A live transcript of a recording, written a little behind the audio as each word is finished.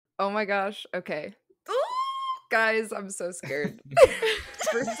Oh my gosh. Okay. Guys, I'm so scared.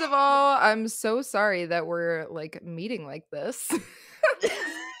 First of all, I'm so sorry that we're like meeting like this.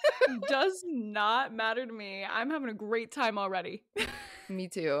 Does not matter to me. I'm having a great time already. Me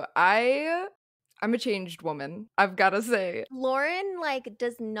too. I'm a changed woman, I've got to say. Lauren like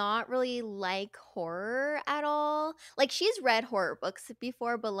does not really like horror at all. Like she's read horror books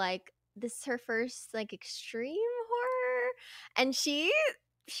before, but like this is her first like extreme horror, and she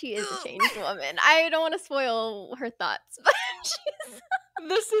is a changed woman. I don't want to spoil her thoughts, but she's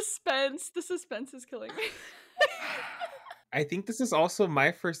The suspense is killing me. I think this is also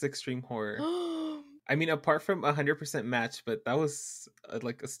my first extreme horror. I mean, apart from 100% Match, but that was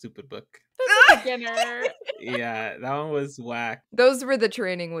like a stupid book. That's a beginner. Yeah, that one was whack. Those were the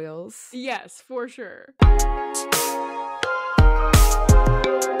training wheels. Yes, for sure.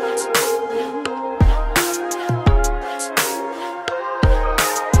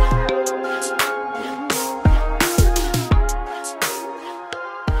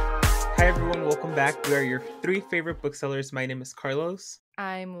 Hi everyone, welcome back. We are your 3 favorite booksellers. My name is Carlos.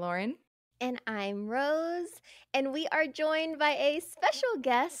 I'm Lauren. And I'm Rose, and we are joined by a special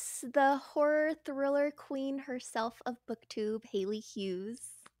guest, the horror thriller queen herself of BookTube, Hailey Hughes.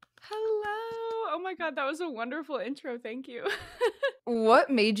 Hello. Oh my god, that was a wonderful intro. Thank you.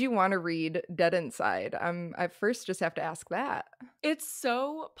 What made you want to read Dead Inside? I first just have to ask that. It's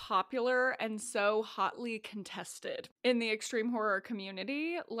so popular and so hotly contested in the extreme horror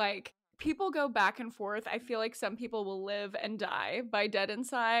community. Like, people go back and forth. I feel like some people will live and die by Dead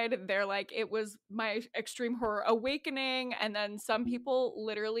Inside. They're like, it was my extreme horror awakening. And then some people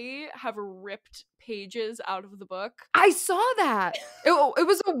literally have ripped pages out of the book. I saw that. It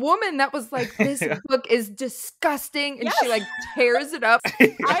was a woman that was like, this book is disgusting. And she like tears it up.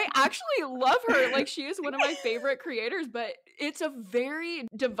 I actually love her. Like, she is one of my favorite creators, but it's a very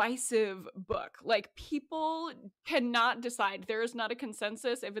divisive book. Like, people cannot decide. There is not a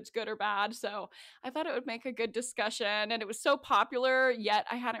consensus if it's good or bad. So I thought it would make a good discussion. And it was so popular, yet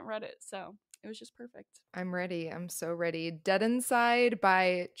I hadn't read it. So it was just perfect. I'm ready. I'm so ready. Dead Inside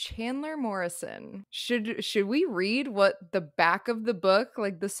by Chandler Morrison. Should we read what the back of the book,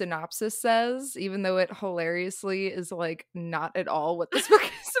 like the synopsis says, even though it hilariously is like not at all what this book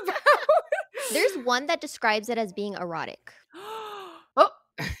is about? There's one that describes it as being erotic. Oh.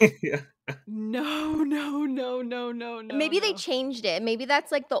 Yeah. No. Maybe they changed it. Maybe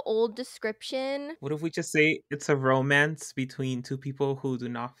that's like the old description. What if we just say it's a romance between 2 people who do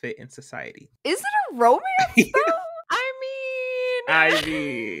not fit in society? Is it a romance though?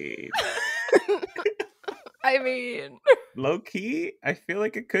 I mean, Low key, I feel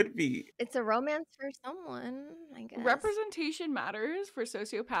like it could be. It's a romance for someone, I guess. Representation matters for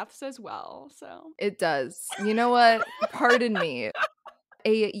sociopaths as well. So it does. You know what? Pardon me.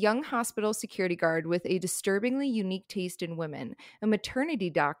 A young hospital security guard with a disturbingly unique taste in women, a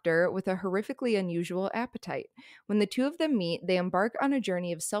maternity doctor with a horrifically unusual appetite. When the two of them meet, they embark on a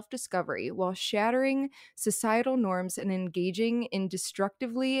journey of self-discovery while shattering societal norms and engaging in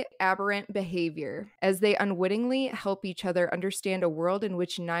destructively aberrant behavior. As they unwittingly help each other understand a world in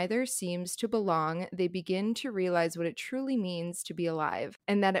which neither seems to belong, they begin to realize what it truly means to be alive,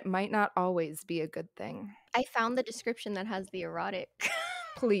 and that it might not always be a good thing. I found the description that has the erotic.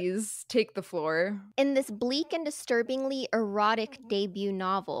 Please take the floor. In this bleak and disturbingly erotic debut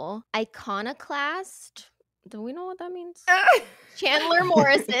novel, Iconoclast, do we know what that means? Chandler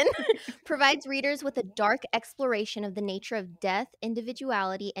Morrison provides readers with a dark exploration of the nature of death,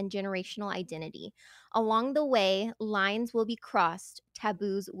 individuality, and generational identity. Along the way, lines will be crossed,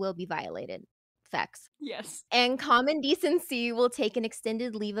 taboos will be violated. Facts. yes. And common decency will take an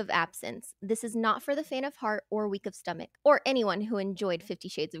extended leave of absence. This is not for the faint of heart or weak of stomach, or anyone who enjoyed 50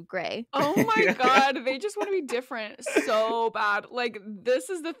 Shades of Grey. Oh my god, they just want to be different so bad. Like, this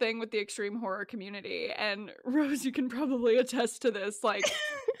is the thing with the extreme horror community, and Rose, you can probably attest to this. Like,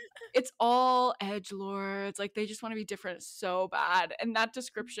 it's all edgelords. Like, they just want to be different so bad, and that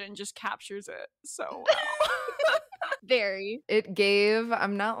description just captures it so well. Very. It gave,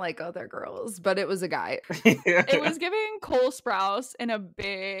 I'm not like other girls, but it was a guy. It was giving Cole Sprouse in a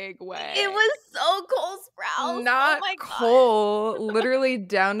big way. It was so Cole Sprouse. Not oh my Cole, literally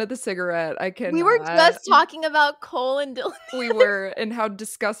down to the cigarette. I cannot. We were just talking about Cole and Dylan. We were, and how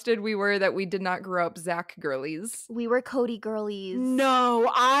disgusted we were that we did not grow up Zach girlies. We were Cody girlies.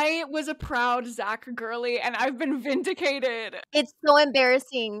 No, I was a proud Zach girly, and I've been vindicated. It's so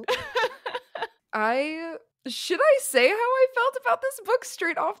embarrassing. I Should I say how I felt about this book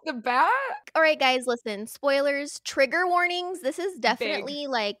straight off the bat? All right, guys, listen. Spoilers, trigger warnings. This is definitely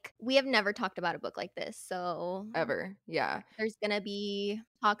like, we have never talked about a book like this. So Ever. Yeah. there's going to be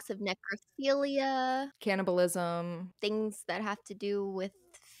talks of necrophilia, Cannibalism. things that have to do with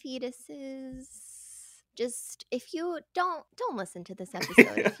fetuses. Just if you don't listen to this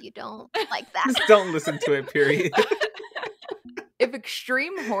episode if you don't like that. Just don't listen to it, period. If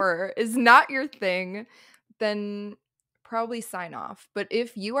extreme horror is not your thing, then probably sign off. But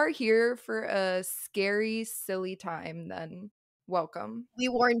if you are here for a scary, silly time, then welcome. We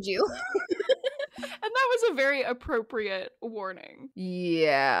warned you. And that was a very appropriate warning.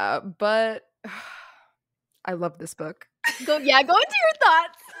 Yeah, but I love this book. Go into your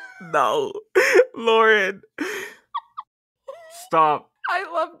thoughts. No. Lauren. Stop.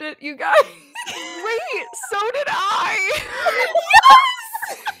 I loved it, you guys. Wait, so did I.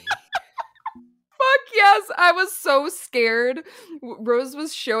 Yes! Fuck yes! I was so scared. Rose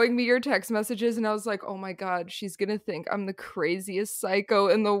was showing me your text messages and I was like, oh my god, she's gonna think I'm the craziest psycho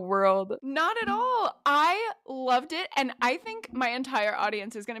in the world. Not at all. I loved it, and I think my entire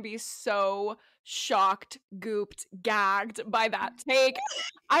audience is gonna be so shocked, gooped, gagged by that take.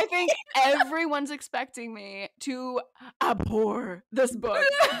 I think everyone's expecting me to abhor this book.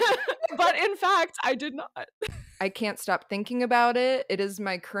 But in fact, I did not. I can't stop thinking about it. It is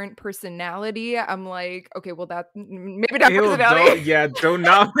my current personality. I'm like, okay, well that maybe not Ew, personality. do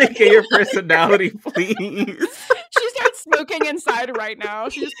not make it your personality, please. She starts smoking inside right now.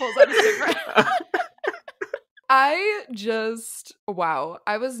 She just pulls out a cigarette. Wow.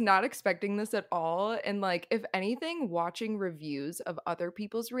 I was not expecting this at all. And like, if anything, watching reviews of other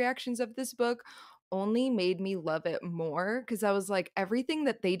people's reactions of this book only made me love it more. Cause I was like, everything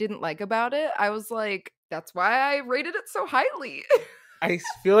that they didn't like about it, I was like, that's why I rated it so highly. I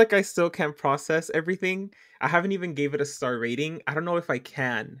feel like I still can't process everything. I haven't even gave it a star rating. I don't know if I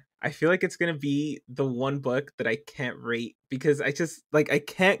can. I feel like it's going to be the one book that I can't rate because I just I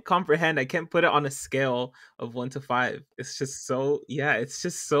can't comprehend. I can't put it on a scale of 1 to 5. It's just so,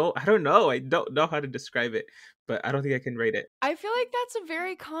 I don't know. I don't know how to describe it, but I don't think I can rate it. I feel like that's a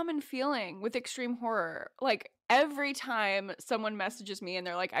very common feeling with extreme horror. Like every time someone messages me and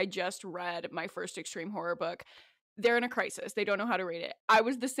they're like, I just read my first extreme horror book, they're in a crisis. They don't know how to rate it. I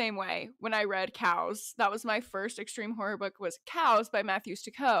was the same way when I read Cows. That was my first extreme horror book, was Cows by Matthew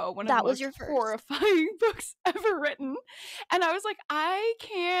Stokoe, one of the most horrifying books ever written. And I was like, I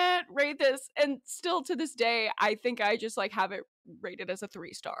can't rate this. And still to this day, I think I just have it rated as a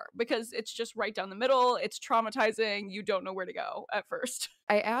 3-star because it's just right down the middle. It's traumatizing. You don't know where to go at first.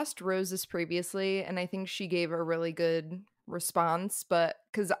 I asked Rose this previously, and I think she gave a really good response, but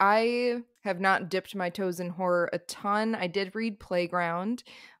because I have not dipped my toes in horror a ton, I did read Playground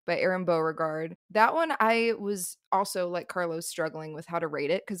by Erin Beauregard. That one I was also, like Carlos, struggling with how to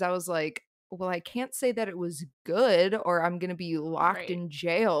rate it because I was like, well, I can't say that it was good or I'm going to be locked in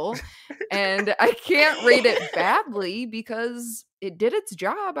jail. And I can't rate it badly because it did its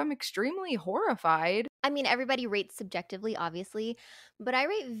job. I'm extremely horrified. I mean, everybody rates subjectively, obviously, but I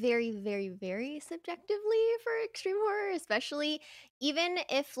rate very, very, very subjectively for extreme horror, especially even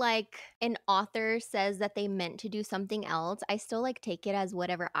if an author says that they meant to do something else, I still take it as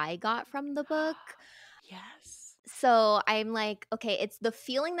whatever I got from the book. Yes. So I'm like, okay, it's the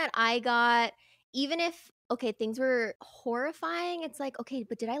feeling that I got, even if, okay, things were horrifying. It's like, okay,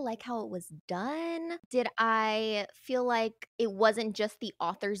 but did I like how it was done? Did I feel like it wasn't just the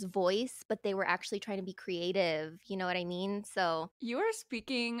author's voice, but they were actually trying to be creative? You know what I mean? So you are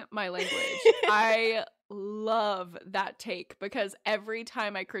speaking my language. I love that take because every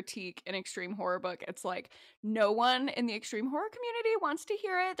time I critique an extreme horror book, it's like no one in the extreme horror community wants to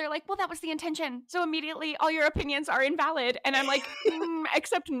hear it. They're like, well, that was the intention, so immediately all your opinions are invalid. And I'm like,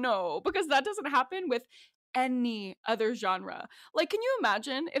 except no, because that doesn't happen with any other genre. Can you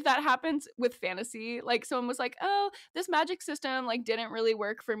imagine if that happens with fantasy? Someone was like, oh, this magic system didn't really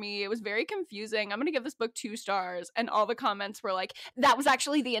work for me. It was very confusing. I'm gonna give this book 2 stars. And all the comments were like, that was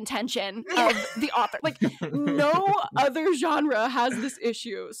actually the intention of the author. No other genre has this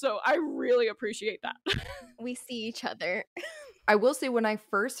issue. So I really appreciate that. We see each other. I will say, when I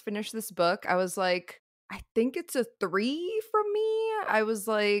first finished this book, I was like, I think it's a 3 from me. I was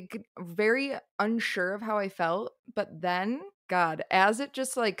very unsure of how I felt. But then, God, as it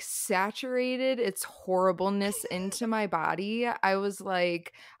just saturated its horribleness into my body, I was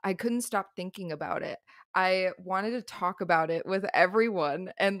like, I couldn't stop thinking about it. I wanted to talk about it with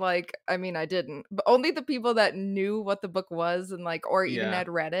everyone. And I mean, I didn't, but only the people that knew what the book was and or even had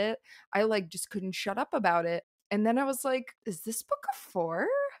read it. I just couldn't shut up about it. And then I was like, is this book a 4?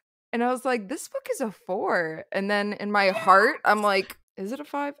 And I was like, this book is a 4. And then in my heart, I'm like, is it a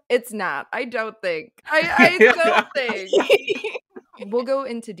 5? It's not. I don't think. I don't think. We'll go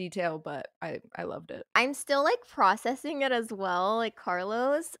into detail, but I loved it. I'm still like processing it as well, like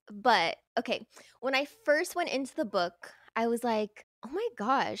Carlos. But okay, when I first went into the book, I was like, oh my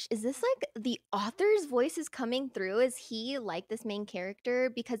gosh, is this like the author's voice is coming through? Is he like this main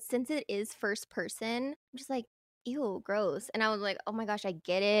character? Because since it is first person, I'm just like, ew, gross. And I was like, oh my gosh, I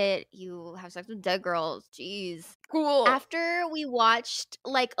get it. You have sex with dead girls. Jeez. Cool. After we watched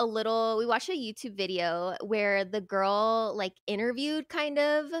we watched a YouTube video where the girl like interviewed kind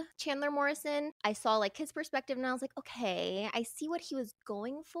of Chandler Morrison. I saw like his perspective and I was like, okay, I see what he was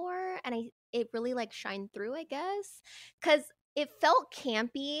going for. And it really like shined through, I guess. Cause it felt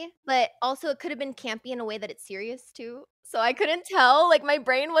campy, but also it could have been campy in a way that it's serious too. So I couldn't tell, like my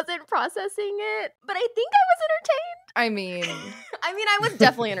brain wasn't processing it, but I think I was entertained. I mean, I was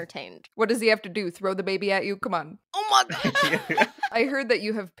definitely entertained. what does he have to do? Throw the baby at you? Come on. Oh my god. I heard that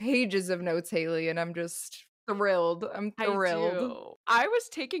you have pages of notes, Hailey, and I'm just thrilled. I'm thrilled. I do. I was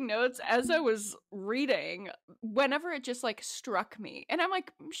taking notes as I was reading whenever it just like struck me. And I'm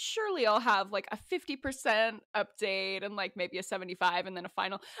like, surely I'll have like a 50% update and like maybe a 75 and then a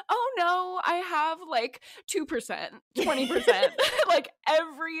final. Oh no, I have like 2%, 20%. Like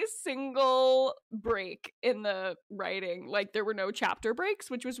every single break in the writing, like there were no chapter breaks,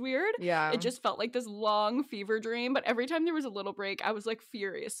 which was weird. Yeah. It just felt like this long fever dream. But every time there was a little break, I was like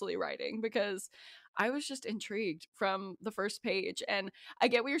furiously writing because I was just intrigued from the first page. And I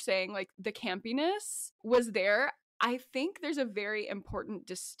get what you're saying, like the campiness was there. I think there's a very important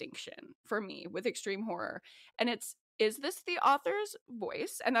distinction for me with extreme horror. And is this the author's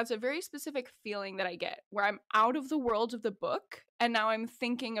voice? And that's a very specific feeling that I get where I'm out of the world of the book. And now I'm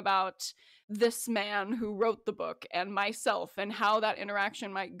thinking about this man who wrote the book and myself and how that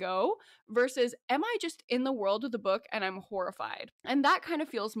interaction might go versus am I just in the world of the book and I'm horrified? And that kind of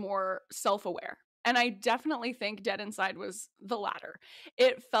feels more self-aware. And I definitely think Dead Inside was the latter.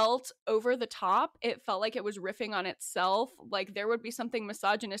 It felt over the top. It felt like it was riffing on itself. Like there would be something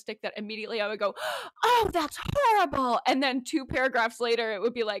misogynistic that immediately I would go, oh, that's horrible. And then 2 paragraphs later, it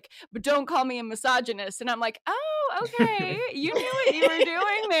would be like, but don't call me a misogynist. And I'm like, oh, okay. You knew what you were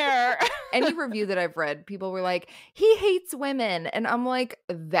doing there. Any review that I've read, people were like, he hates women. And I'm like,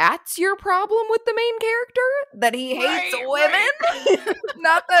 that's your problem with the main character? That he hates women? Right.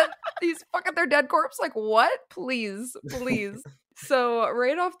 Not that he's fucking their dead corpse. Like, what? Please. So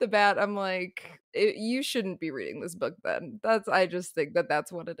right off the bat, I'm like, you shouldn't be reading this book then. I just think that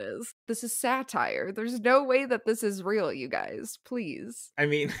that's what it is. This is satire. There's no way that this is real, you guys. Please. I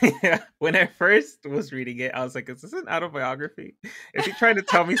mean, when I first was reading it, I was like, is this an autobiography? Is he trying to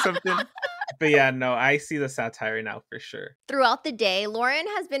tell me something? But yeah, no, I see the satire now for sure. Throughout the day, Lauren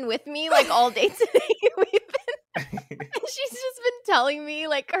has been with me like all day today. She's just been telling me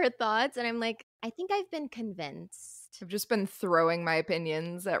like her thoughts, and I'm like, I think I've been convinced. I've just been throwing my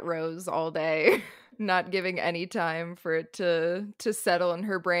opinions at Rose all day, not giving any time for it to settle in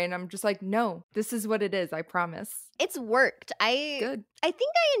her brain. I'm just like, no, this is what it is. I promise. It's worked. Good. I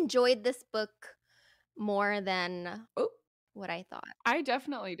think I enjoyed this book more than what I thought. I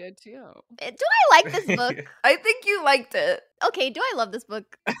definitely did too. Do I like this book? I think you liked it. Okay, do I love this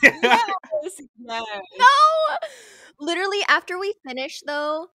book? Yes. No! Literally, after we finished,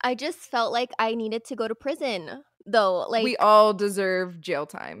 though, I just felt like I needed to go to prison. Though, like, we all deserve jail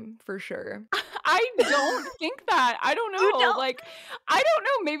time for sure. I don't think that. I don't know. Like, I don't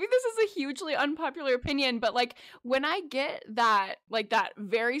know. Maybe this is a hugely unpopular opinion, but like when I get that, like that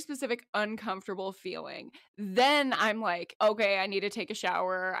very specific uncomfortable feeling, then I'm like, okay, I need to take a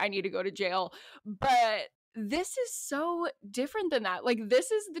shower. I need to go to jail. But this is so different than that. Like, this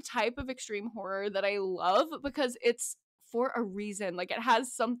is the type of extreme horror that I love because it's for a reason. Like, it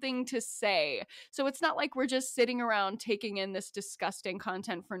has something to say. So it's not like we're just sitting around taking in this disgusting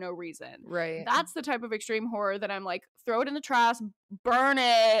content for no reason. Right. That's the type of extreme horror that I'm like, throw it in the trash, burn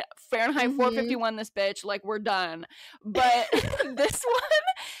it, Fahrenheit 451 this bitch, like we're done. But this one,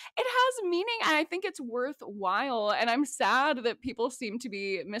 it has meaning and I think it's worthwhile. And I'm sad that people seem to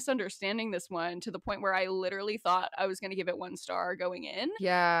be misunderstanding this one to the point where I literally thought I was going to give it 1 star going in.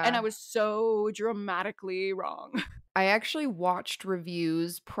 Yeah. And I was so dramatically wrong. I actually watched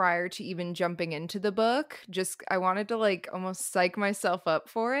reviews prior to even jumping into the book. I wanted to like almost psych myself up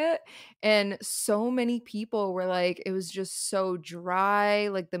for it. And so many people were like, it was just so dry.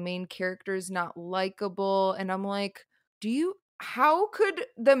 Like the main character is not likable. And I'm like, do you how could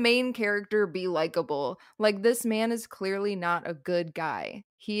the main character be likable? Like, this man is clearly not a good guy.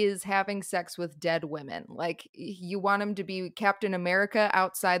 He is having sex with dead women. Like, you want him to be Captain America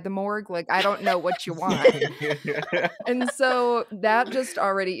outside the morgue? Like, I don't know what you want. And so that just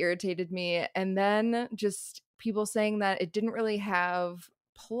already irritated me. And then just people saying that it didn't really have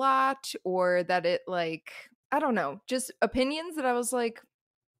plot, or that it, like, I don't know, just opinions that I was like,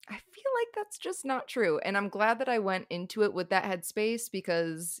 I feel like that's just not true. And I'm glad that I went into it with that headspace,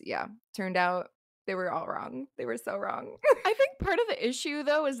 because, yeah, turned out they were all wrong. They were so wrong. I think part of the issue,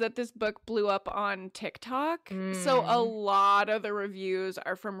 though, is that this book blew up on TikTok. So a lot of the reviews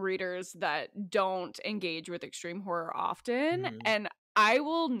are from readers that don't engage with extreme horror often. And I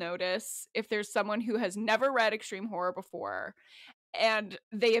will notice if there's someone who has never read extreme horror before and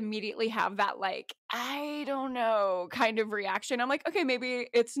they immediately have that, like, I don't know kind of reaction. I'm like, okay, maybe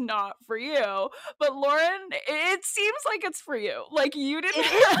it's not for you. But Lauren, it seems like it's for you. Like, you didn't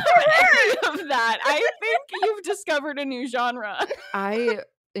have any of that. I think you've discovered a new genre. I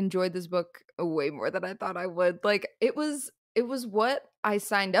enjoyed this book way more than I thought I would. Like, it was what I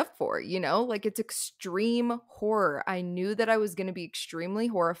signed up for, you know? Like, it's extreme horror. I knew that I was going to be extremely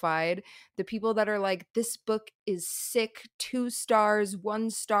horrified. The people that are like, this book is sick, 2 stars,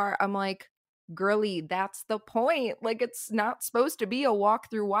 1 star, I'm like, girly, that's the point. Like, it's not supposed to be a walk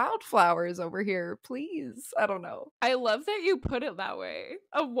through wildflowers over here. Please. I don't know. I love that you put it that way.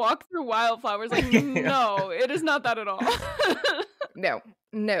 A walk through wildflowers. Like, no, it is not that at all.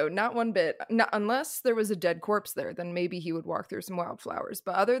 No, not one bit. Not, unless there was a dead corpse there, then maybe he would walk through some wildflowers.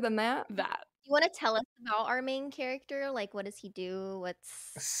 But other than that, You want to tell us about our main character? Like, what does he do? What's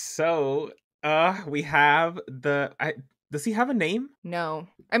So, we have does he have a name? no.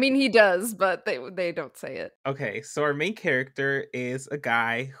 I mean, he does, but they don't say it. Okay, so our main character is a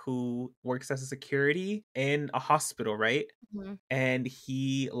guy who works as a security in a hospital, right? And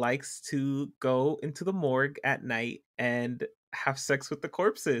he likes to go into the morgue at night and have sex with the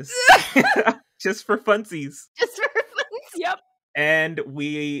corpses. Just for funsies. just for fun? Yep. And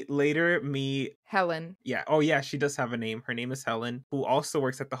we later meet Helen. Yeah. Oh, yeah. She does have a name. Her name is Helen, who also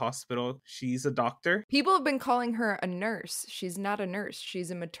works at the hospital. She's a doctor. People have been calling her a nurse. She's not a nurse.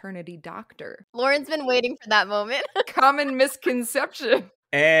 She's a maternity doctor. Lauren's been waiting for that moment. Common misconception.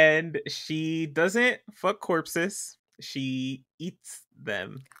 And she doesn't fuck corpses. She eats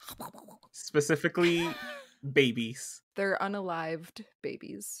them. Specifically, babies. They're unalived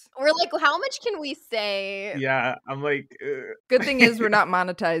babies. We're like, how much can we say? Yeah. I'm like, ugh. Good thing is we're not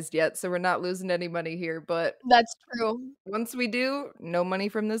monetized yet, so we're not losing any money here. But That's true. once we do, no money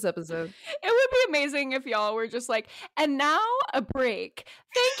from this episode. It would be amazing if y'all were just like, and now a break.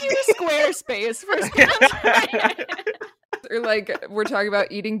 Thank you to Squarespace for sponsoring. Or like, we're talking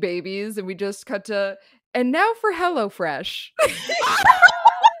about eating babies, and we just cut to, and now for HelloFresh.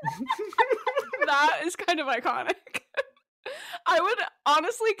 That is kind of iconic. I would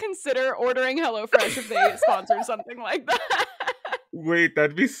honestly consider ordering HelloFresh if they sponsored something like that. Wait,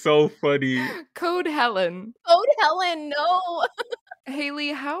 that'd be so funny. Code Helen. Code Helen, no.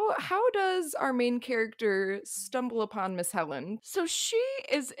 Hailey, how does our main character stumble upon Miss Helen? So she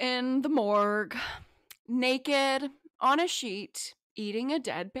is in the morgue, naked, on a sheet, eating a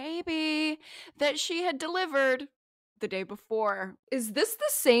dead baby that she had delivered the day before. Is this the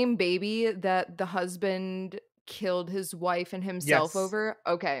same baby that the husband killed his wife and himself Yes. over?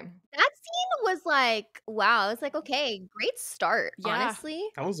 Okay. That scene was like, wow. It's like, okay, great start, Yeah. honestly.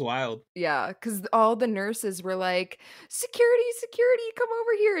 That was wild. Yeah, because all the nurses were like, security, come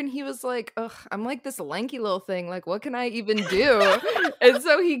over here. And he was like, ugh, I'm like this lanky little thing. Like, what can I even do? And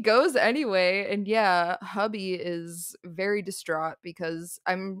so he goes anyway. And yeah, hubby is very distraught because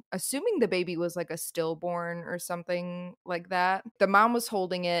I'm assuming the baby was like a stillborn or something like that. The mom was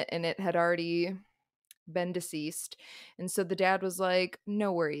holding it and it had already been deceased. And so the dad was like,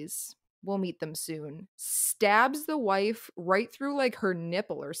 no worries. We'll meet them soon. Stabs the wife right through like her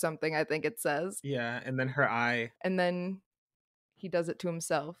nipple or something, I think it says. Yeah, and then her eye. And then he does it to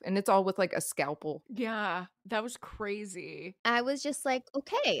himself. And it's all with like a scalpel. Yeah, that was crazy. I was just like,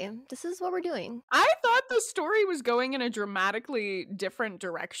 okay, this is what we're doing. I thought the story was going in a dramatically different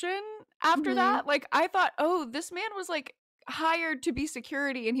direction after Mhm. that. Like, I thought, oh, this man was like hired to be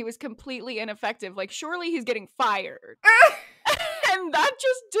security and he was completely ineffective. Like, surely he's getting fired. And that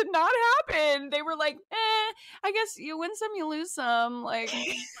just did not happen. They were like, I guess you win some, you lose some. Like,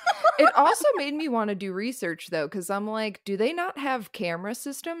 It also made me want to do research though, because I'm like, do they not have camera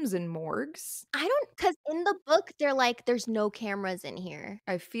systems in morgues? I don't, because in the book, they're like, there's no cameras in here.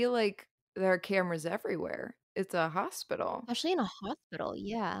 I feel like there are cameras everywhere. It's a hospital. Especially in a hospital,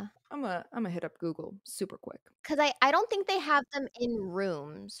 yeah. I'm gonna hit up Google super quick. Because I don't think they have them in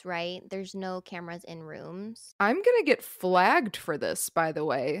rooms, right? There's no cameras in rooms. I'm gonna get flagged for this, by the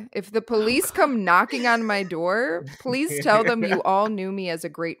way. If the police God. come knocking on my door, please tell them you all knew me as a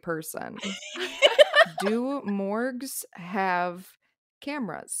great person. Do morgues have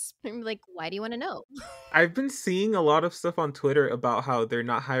cameras? I'm like, why do you want to know? I've been seeing a lot of stuff on Twitter about how they're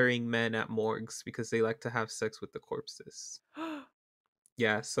not hiring men at morgues because they like to have sex with the corpses.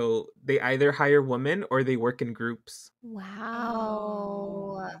 Yeah, so they either hire women or they work in groups.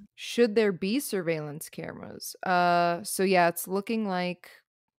 Wow. Should there be surveillance cameras? So yeah, it's looking like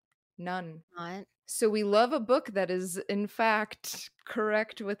none. Not. So we love a book that is in fact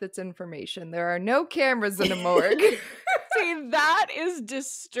correct with its information. There are no cameras in a morgue. See, that is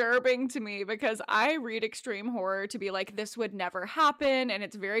disturbing to me because I read extreme horror to be like, this would never happen. And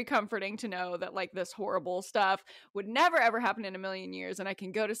it's very comforting to know that like this horrible stuff would never ever happen in a million years. And I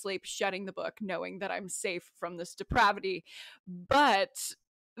can go to sleep shutting the book knowing that I'm safe from this depravity. But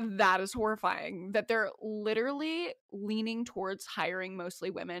that is horrifying that they're literally leaning towards hiring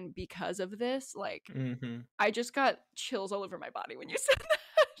mostly women because of this. Like, I just got chills all over my body when you said that.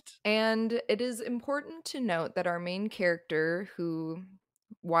 And it is important to note that our main character,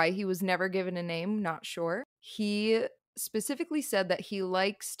 why he was never given a name, not sure, he specifically said that he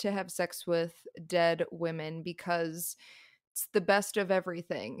likes to have sex with dead women because it's the best of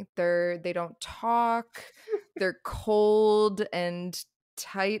everything. They don't talk, they're cold and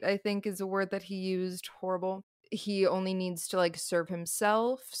tight, I think is a word that he used. Horrible. He only needs to like serve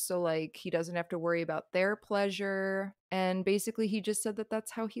himself, so like he doesn't have to worry about their pleasure. And basically he just said that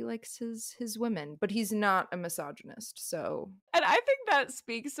that's how he likes his women, but he's not a misogynist. So, and I think that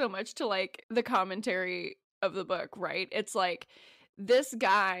speaks so much to like the commentary of the book, right? It's like this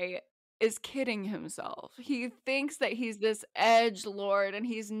guy is kidding himself. He thinks that he's this edge lord and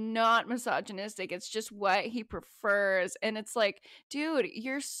he's not misogynistic. It's just what he prefers. And it's like, dude,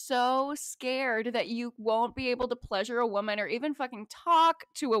 you're so scared that you won't be able to pleasure a woman or even fucking talk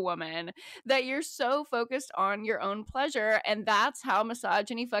to a woman that you're so focused on your own pleasure. And that's how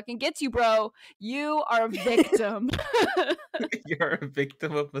misogyny fucking gets you, bro. You are a victim. You're a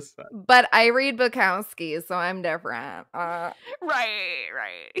victim of misogyny. but I read Bukowski, so I'm different.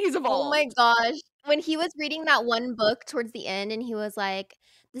 Right. He's evolved. Oh my gosh. When he was reading that one book towards the end and he was like,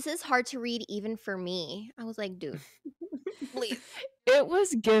 this is hard to read even for me. I was like, dude, please. It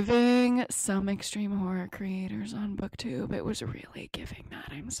was giving some extreme horror creators on BookTube. It was really giving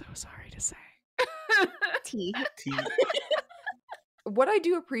that. I'm so sorry to say. Tea. What I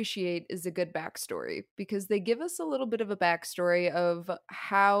do appreciate is a good backstory because they give us a little bit of a backstory of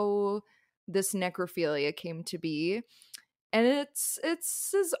how this necrophilia came to be. And it's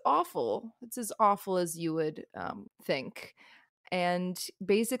as awful. It's as awful as you would think. And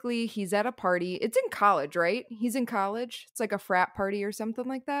basically, he's at a party. It's in college, right? He's in college. It's like a frat party or something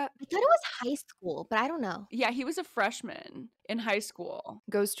like that. I thought it was high school, but I don't know. Yeah, he was a freshman in high school.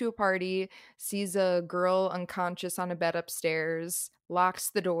 Goes to a party, sees a girl unconscious on a bed upstairs, locks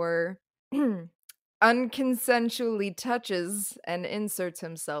the door, unconsensually touches and inserts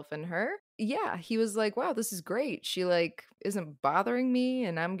himself in her. Yeah, he was like, wow, this is great. She like isn't bothering me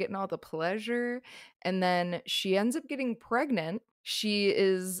and I'm getting all the pleasure. And then she ends up getting pregnant. She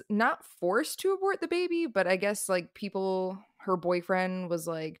is not forced to abort the baby, but I guess like her boyfriend was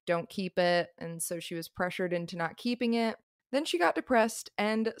like, don't keep it. And so she was pressured into not keeping it. Then she got depressed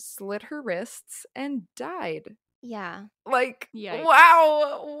and slit her wrists and died. Yeah. Like, Yikes.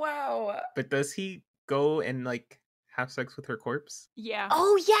 wow. But does he go and like have sex with her corpse? Yeah.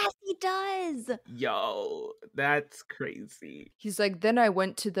 Oh, yes, he does. Yo, that's crazy. He's like, then I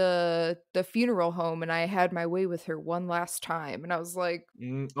went to the funeral home and I had my way with her one last time. And I was like,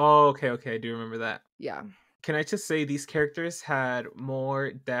 Oh, okay, I do remember that. yeah. Can I just say these characters had more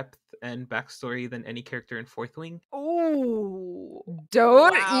depth and backstory than any character in Fourth Wing? Oh.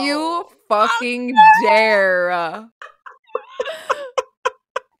 Don't Wow. you fucking dare.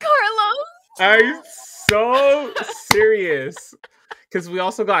 Carlos. I'm so serious. Because we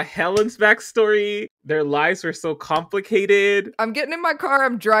also got Helen's backstory. Their lives were so complicated. I'm getting in my car.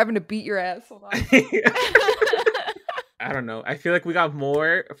 I'm driving to beat your ass. Hold on. I don't know. I feel like we got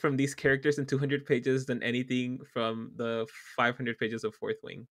more from these characters in 200 pages than anything from the 500 pages of Fourth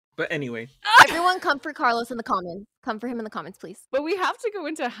Wing. But anyway. Everyone come for Carlos in the comments. Come for him in the comments, please. But we have to go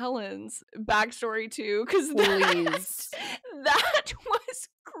into Helen's backstory too, because Please. that was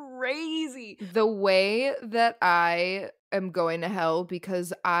crazy. The way that I am going to hell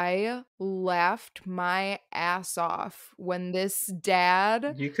because I laughed my ass off when this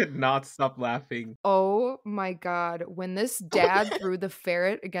dad, You could not stop laughing. oh my God, when this dad threw the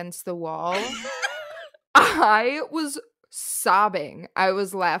ferret against the wall, I was sobbing. I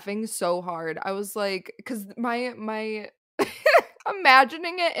was laughing so hard. I was like, because my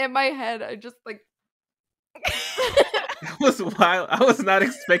imagining it in my head, I just like That was wild. I was not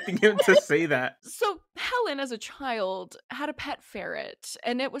expecting him to say that. So Helen, as a child, had a pet ferret,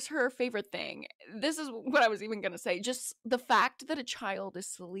 and it was her favorite thing. This is what I was even going to say. Just the fact that a child is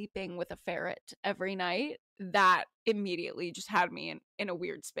sleeping with a ferret every night, that immediately just had me in a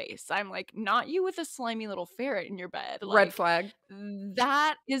weird space. I'm like, not you with a slimy little ferret in your bed. Like, red flag.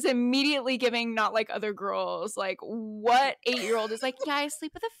 that is immediately giving not like other girls. Like, what 8-year-old is like, yeah, I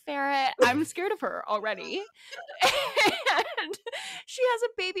sleep with a ferret. I'm scared of her already. And she has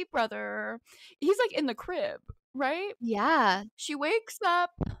a baby brother. He's like in the crib, right? Yeah. She wakes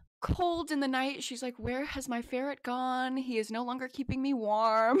up cold in the night. She's like, where has my ferret gone? He is no longer keeping me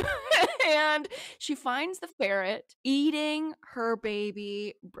warm. And she finds the ferret eating her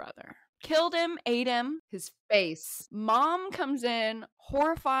baby brother. Killed him, ate him. His face. Mom comes in,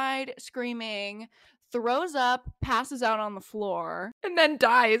 horrified, screaming, throws up, passes out on the floor. And then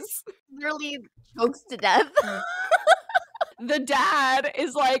dies. Literally chokes to death. The dad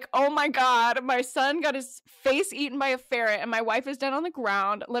is like, oh my God, my son got his face eaten by a ferret and my wife is dead on the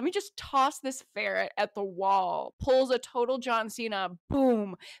ground. Let me just toss this ferret at the wall. Pulls a total John Cena.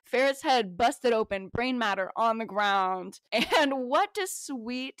 Boom. Ferret's head busted open. Brain matter on the ground. And what does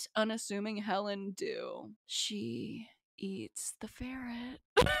sweet, unassuming Helen do? She eats the ferret.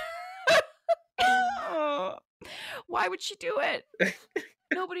 Why would she do it?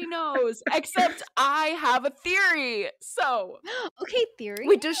 Nobody knows, except I have a theory. So, Okay, theory.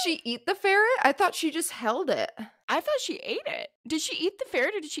 Wait, does she eat the ferret? I thought she just held it. I thought she ate it. Did she eat the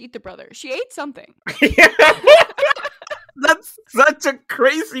ferret or did she eat the brother? She ate something. That's such a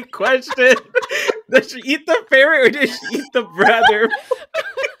crazy question. Did she eat the ferret or did she eat the brother?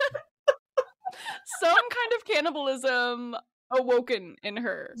 Some kind of cannibalism awoken in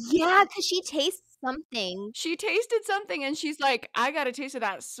her. Yeah, because she tastes something. She tasted something and she's like, I got a taste of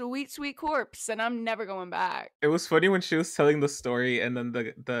that sweet, sweet corpse and I'm never going back. It was funny when she was telling the story and then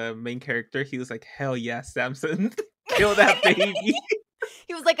the main character, he was like, hell yeah, Samson. Kill that baby.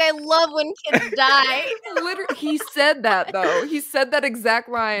 He was like, I love when kids die. Literally, he said that though. He said that exact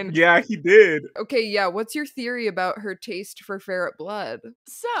line. Yeah, he did. Okay, yeah. What's your theory about her taste for ferret blood?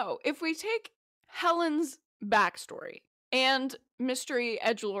 So, if we take Helen's backstory and Mystery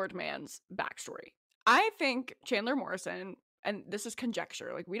Edgelord Man's backstory, I think Chandler Morrison, and this is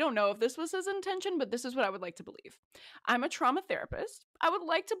conjecture, like we don't know if this was his intention, but this is what I would like to believe. I'm a trauma therapist. I would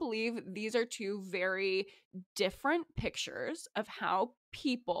like to believe these are two very different pictures of how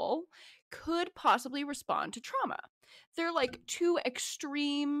people could possibly respond to trauma. They're like two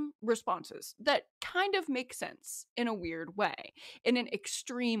extreme responses that kind of make sense in a weird way, in an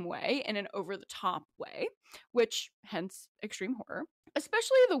extreme way, in an over-the-top way, which hence extreme horror.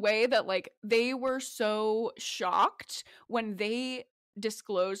 Especially the way that like they were so shocked when they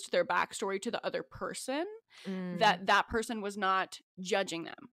disclosed their backstory to the other person that that person was not judging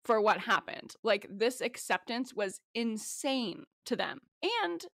them for what happened. Like this acceptance was insane to them.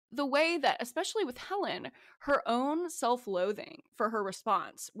 And the way that, especially with Helen, her own self-loathing for her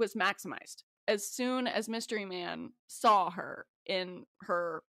response was maximized as soon as Mystery Man saw her in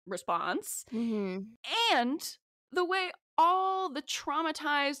her response. Mm-hmm. And the way all the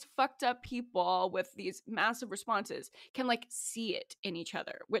traumatized, fucked up people with these massive responses can like see it in each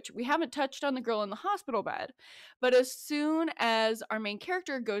other, which we haven't touched on the girl in the hospital bed. But as soon as our main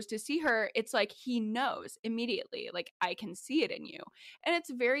character goes to see her, it's like he knows immediately, like, I can see it in you. And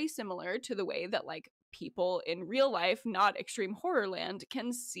it's very similar to the way that like people in real life, not extreme horror land,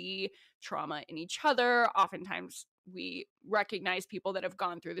 can see trauma in each other. Oftentimes we recognize people that have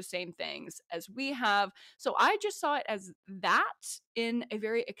gone through the same things as we have. So I just saw it as that in a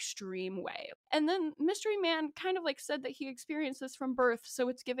very extreme way. And then Mystery Man kind of like said that he experienced this from birth, so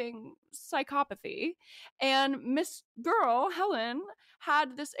it's giving psychopathy. And Miss Girl, Helen,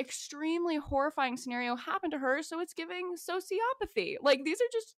 had this extremely horrifying scenario happen to her, so it's giving sociopathy. Like these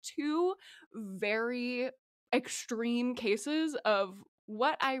are just two very extreme cases of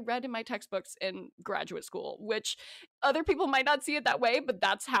what I read in my textbooks in graduate school, which other people might not see it that way, but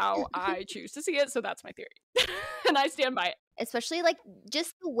that's how I choose to see it. So that's my theory. And I stand by it. Especially like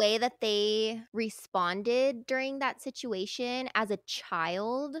just the way that they responded during that situation as a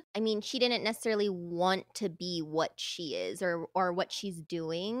child. I mean, she didn't necessarily want to be what she is or what she's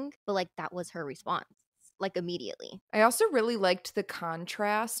doing, but like that was her response. like immediately. I also really liked the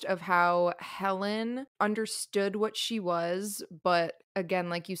contrast of how Helen understood what she was, but again,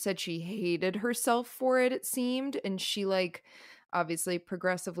 like you said, she hated herself for it, it seemed. And she, like, obviously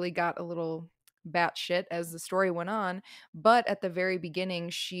progressively got a little batshit as the story went on. But at the very beginning,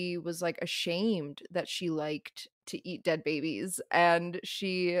 she was like ashamed that she liked to eat dead babies. And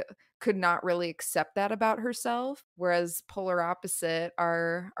she could not really accept that about herself, whereas polar opposite,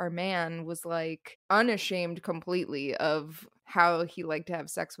 our man was like unashamed completely of how he liked to have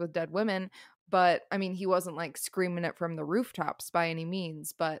sex with dead women. But I mean, he wasn't like screaming it from the rooftops by any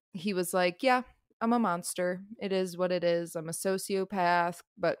means, but he was like, yeah, I'm a monster, it is what it is, I'm a sociopath,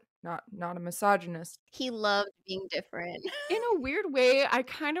 but not a misogynist. He loved being different. In a weird way, I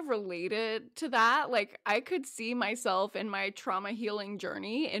kind of related to that. Like, I could see myself in my trauma healing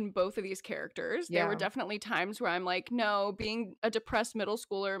journey in both of these characters. There were Yeah. definitely times where I'm like, no, being a depressed middle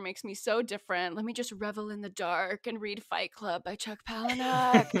schooler makes me so different. Let me just revel in the dark and read Fight Club by Chuck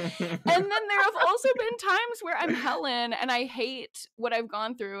Palahniuk. And then there have also been times where I'm Helen and I hate what I've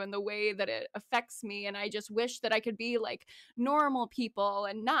gone through and the way that it affects me. And I just wish that I could be like normal people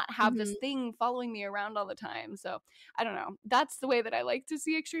and not have this thing following me around all the time. So I don't know. That's the way that I like to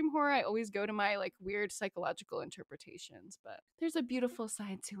see extreme horror. I always go to my like weird psychological interpretations, but there's a beautiful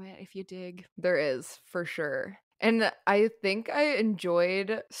side to it if you dig. There is, for sure. And I think I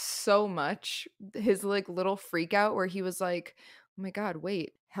enjoyed so much his like little freak out where he was like, oh my God,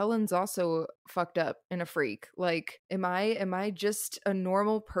 wait, Helen's also fucked up and a freak. Like, am I just a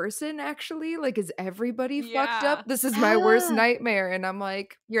normal person actually? Like, is everybody fucked Yeah. up? This is my worst Yeah. nightmare. And I'm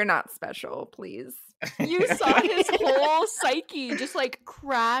like, you're not special, please. You saw his whole psyche just like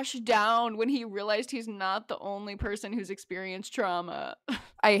crash down when he realized he's not the only person who's experienced trauma.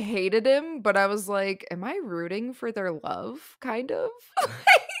 I hated him, but I was like, am I rooting for their love? Kind of.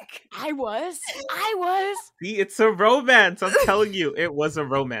 I was. See, it's a romance. I'm telling you, it was a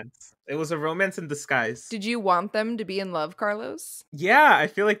romance. It was a romance in disguise. Did you want them to be in love, Carlos? Yeah, I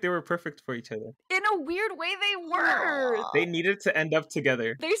feel like they were perfect for each other. In a weird way, they were. They needed to end up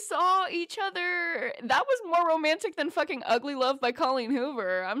together. They saw each other. That was more romantic than fucking Ugly Love by Colleen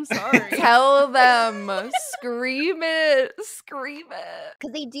Hoover. I'm sorry. Tell them. Scream it. Scream it.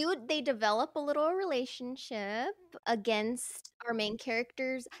 Because they develop a little relationship against our main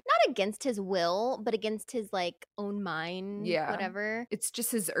characters, not against his will, but against his like own mind, Yeah. whatever. It's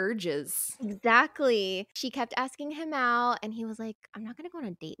just his urges. Exactly. She kept asking him out, and he was like, I'm not gonna go on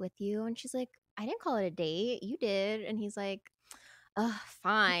a date with you. And she's like, I didn't call it a date, you did. And he's like, ugh,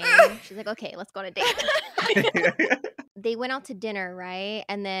 fine. She's like, okay, let's go on a date. They went out to dinner, right?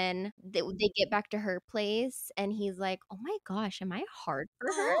 And then they get back to her place, and he's like, oh my gosh, am I hard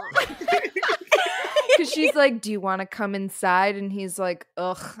for her? Because she's like, do you want to come inside? And he's like,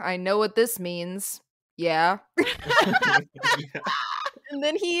 ugh, I know what this means. Yeah. Yeah. And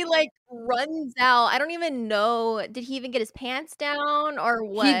then he like runs out. I don't even know. Did he even get his pants down or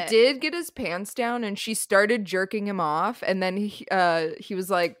what? He did get his pants down and she started jerking him off. And then he was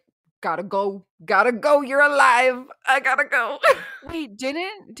like, gotta go, you're alive, I gotta go. Wait,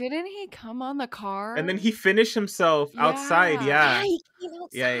 didn't he come on the car? And then he finished himself outside. Yeah, Yeah. he came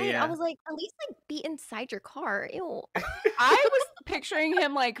outside. Yeah. I was like, at least like be inside your car. Ew. I was picturing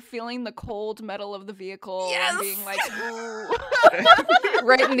him like feeling the cold metal of the vehicle and being like, ooh.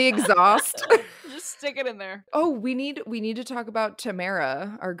 Right in the exhaust. Just stick it in there. Oh, we need to talk about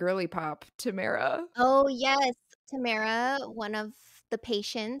Tamara, our girly pop, Tamara. Oh yes, Tamara, one of the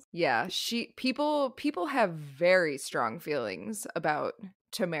patients. Yeah, people have very strong feelings about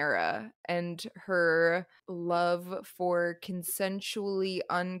Tamara and her love for consensually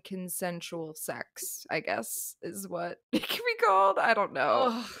unconsensual sex, I guess is what it can be called. I don't know.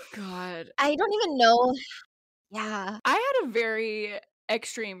 Oh God. I don't even know. Yeah. I had a very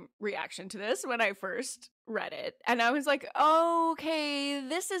extreme reaction to this when I first read it. And I was like, okay,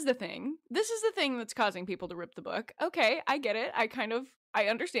 this is the thing. This is the thing that's causing people to rip the book. Okay, I get it. I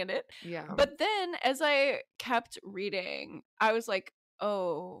understand it. Yeah. But then as I kept reading, I was like,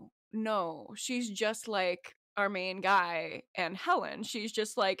 oh no, she's just like our main guy and Helen. She's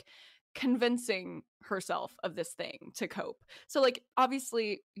just like convincing herself of this thing to cope. So like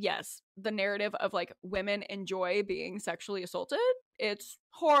obviously, yes, the narrative of like women enjoy being sexually assaulted it's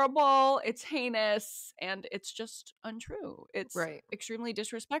horrible, it's heinous, and it's just untrue. It's Right. extremely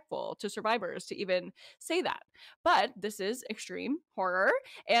disrespectful to survivors to even say that. But this is extreme horror.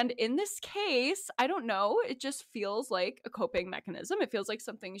 And in this case, I don't know, it just feels like a coping mechanism. It feels like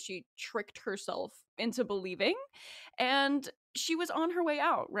something she tricked herself into believing. And she was on her way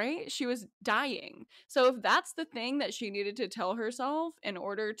out, right? She was dying. So if that's the thing that she needed to tell herself in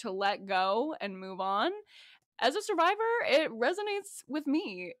order to let go and move on, as a survivor, it resonates with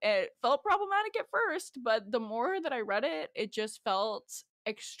me. It felt problematic at first, but the more that I read it, it just felt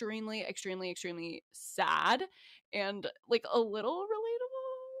extremely, extremely, extremely sad and like a little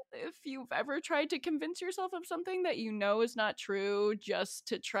relatable. If you've ever tried to convince yourself of something that you know is not true just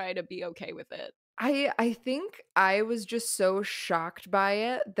to try to be okay with it. I think I was just so shocked by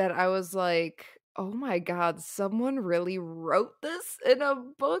it that I was like, "Oh my god, someone really wrote this in a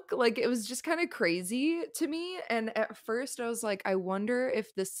book?" Like, it was just kinda crazy to me, and at first I was like, "I wonder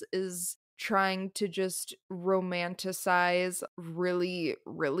if this is trying to just romanticize really,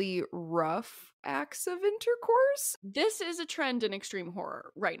 really rough acts of intercourse?" This is a trend in extreme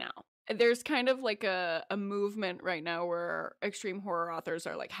horror right now. There's kind of like a movement right now where extreme horror authors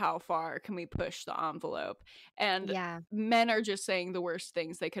are like, how far can we push the envelope? And Yeah. men are just saying the worst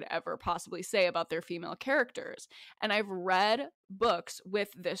things they could ever possibly say about their female characters. And I've read books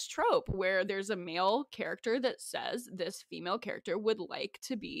with this trope where there's a male character that says this female character would like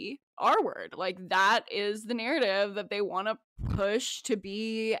to be R-word. Like, that is the narrative that they want to push to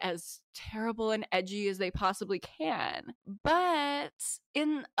be as terrible and edgy as they possibly can. But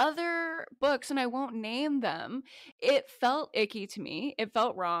in other books, and I won't name them, it felt icky to me. It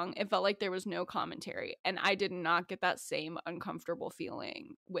felt wrong. It felt like there was no commentary. And I did not get that same uncomfortable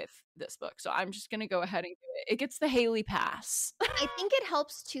feeling with this book. So I'm just going to go ahead and give it. It gets the Hailey pass. I think it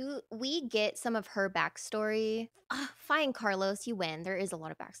helps too. We get some of her backstory. Fine, Carlos, you win. There is a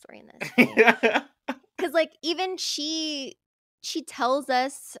lot of backstory in this. Because like even she tells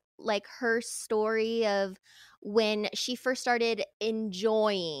us like her story of when she first started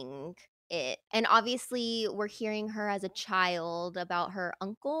enjoying it. And obviously we're hearing her as a child about her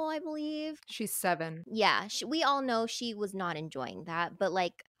uncle, I believe. She's 7. Yeah, we all know she was not enjoying that, but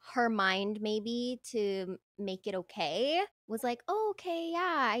like her mind maybe to make it okay was like, oh, okay, yeah,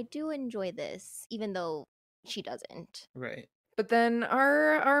 I do enjoy this, even though she doesn't. Right. But then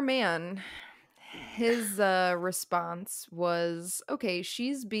our man, his response was, okay,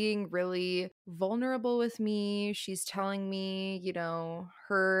 she's being really vulnerable with me. She's telling me, you know,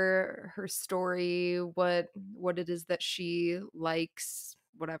 her story, what it is that she likes,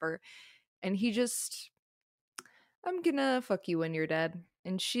 whatever. And he just, I'm gonna fuck you when you're dead.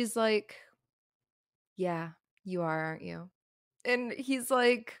 And she's like, yeah, you are, aren't you? And he's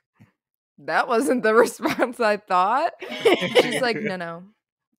like, that wasn't the response I thought. She's like, no,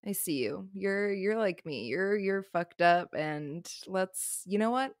 I see you. You're like me. You're fucked up, and let's, you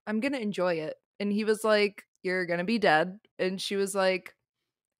know what? I'm gonna enjoy it. And he was like, you're gonna be dead. And she was like,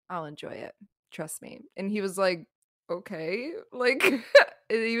 I'll enjoy it. Trust me. And he was like, okay. Like,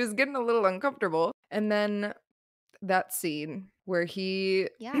 he was getting a little uncomfortable. And then that scene where he,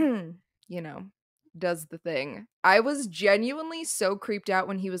 Yeah. you know, does the thing. I was genuinely so creeped out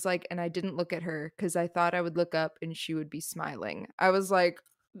when he was like, and I didn't look at her because I thought I would look up and she would be smiling. I was like,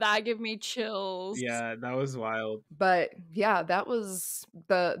 That gave me chills. Yeah, that was wild. but yeah, that was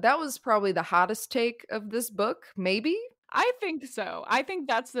probably the hottest take of this book, maybe. I think so. I think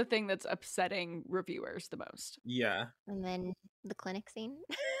that's the thing that's upsetting reviewers the most. Yeah. And then the clinic scene.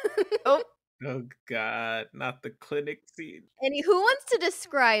 Oh, Oh God, not the clinic scene. And who wants to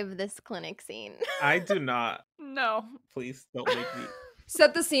describe this clinic scene? I do not. No. Please don't make me.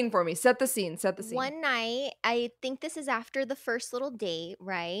 set the scene for me. Set the scene. One night, I think this is after the first little date,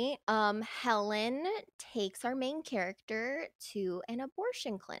 right? Helen takes our main character to an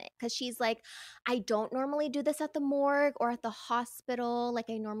abortion clinic because she's like, I don't normally do this at the morgue or at the hospital. Like,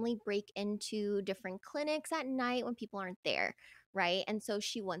 I normally break into different clinics at night when people aren't there, right? And so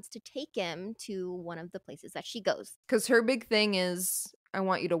she wants to take him to one of the places that she goes. Because her big thing is, I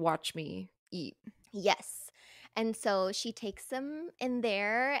want you to watch me eat. Yes. And so she takes him in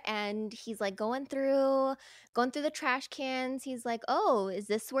there and he's like going through the trash cans. He's like, "Oh, is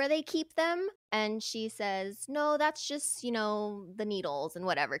this where they keep them?" And she says, "No, that's just, the needles and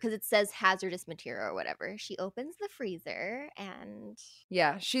whatever, because it says hazardous material or whatever." She opens the freezer and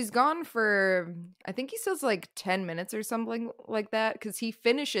Yeah, she's gone for, I think he says like 10 minutes or something like that, because he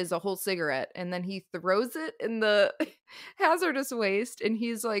finishes a whole cigarette and then he throws it in the hazardous waste and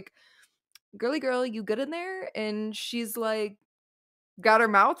he's like, girly girl, you good in there? And she's like, got her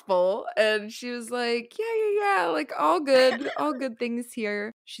mouth full, and she was like, yeah, like all good things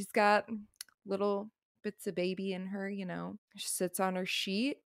here. She's got little bits of baby in her, you know. She sits on her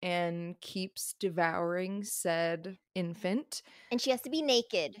sheet and keeps devouring said infant. And she has to be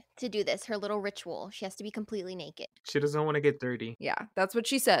naked to do this, her little ritual. She has to be completely naked. She doesn't want to get dirty. Yeah, that's what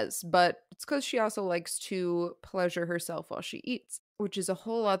she says, but it's because she also likes to pleasure herself while she eats, which is a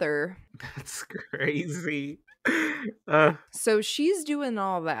whole other. That's crazy. So she's doing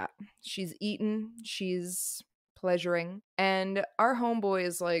all that. She's eating, she's pleasuring, and our homeboy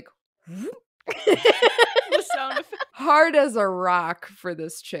is like, The sound effect. hard as a rock for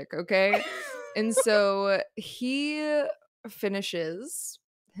this chick, okay? And so he finishes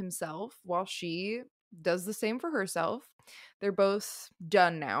himself while she does the same for herself. They're both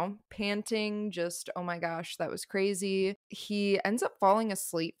done now, panting, just, oh my gosh, that was crazy. He ends up falling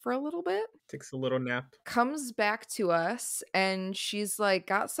asleep for a little bit, Takes a little nap. comes back to us, and she's like,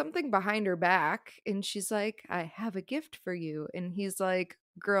 got something behind her back, and she's like, I have a gift for you. And he's like,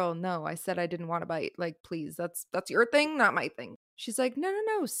 girl, no, I said I didn't want to bite. Like, please, that's your thing, not my thing. She's like, no,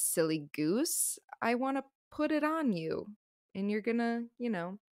 silly goose. I want to put it on you, and you're gonna,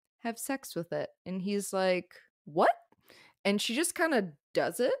 have sex with it. And he's like, what? And she just kind of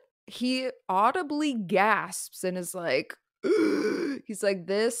does it. He audibly gasps and is like, he's like,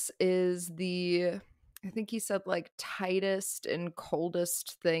 this is I think he said like tightest and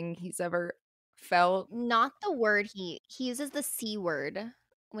coldest thing he's ever felt. Not the word he uses the C word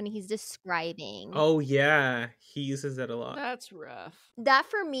when he's describing. Oh yeah, he uses that a lot. That's rough. That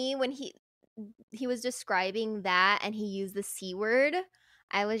for me, when he was describing that and he used the C word,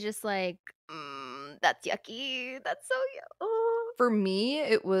 I was just like, that's yucky. That's so yucky. For me,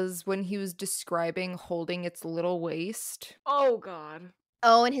 it was when he was describing holding its little waist. Oh God.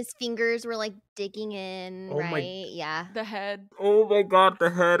 Oh, and his fingers were like digging in, Oh my- right? Yeah. The head. Oh my god,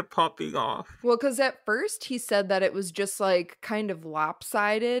 the head popping off. Well, because at first he said that it was just like kind of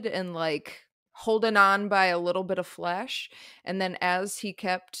lopsided and like holding on by a little bit of flesh. And then as he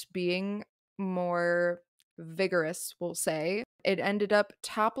kept being more vigorous, we'll say, it ended up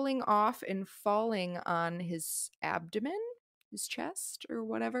toppling off and falling on his abdomen, his chest or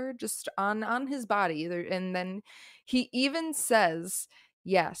whatever, just on his body. And then he even says,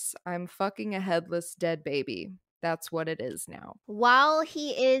 yes, I'm fucking a headless dead baby. That's what it is now. While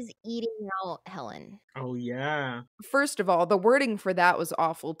he is eating out Helen. Oh yeah. First of all, the wording for that was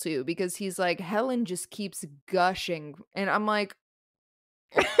awful too, because he's like, Helen just keeps gushing. And I'm like,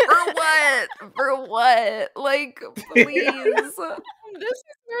 for what? For what? Like, please. This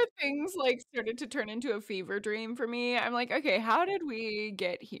is where things like started to turn into a fever dream for me. I'm like, okay, how did we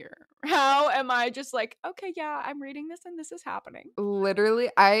get here? How am I just like, okay, yeah, I'm reading this and this is happening. Literally,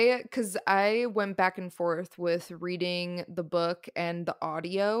 because I went back and forth with reading the book and the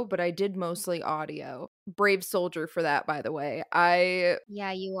audio, but I did mostly audio. Brave soldier for that, by the way. I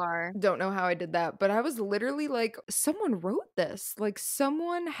Yeah, you are. don't know how I did that, but I was literally like, someone wrote this. Like,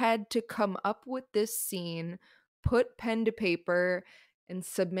 someone had to come up with this scene, put pen to paper, and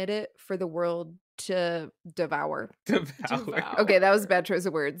submit it for the world to devour. Devour. Okay, that was a bad choice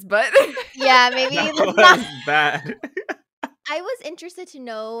of words, but Yeah, maybe That let's was not. bad. I was interested to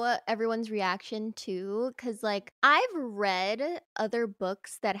know everyone's reaction too, because like I've read other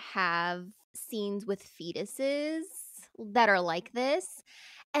books that have scenes with fetuses that are like this,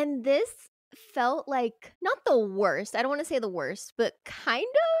 and this felt like not the worst. I don't want to say the worst, but kind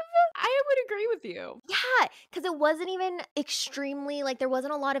of. I would agree with you. Yeah, because it wasn't even extremely like there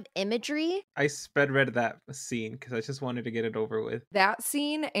wasn't a lot of imagery. I sped read that scene because I just wanted to get it over with. that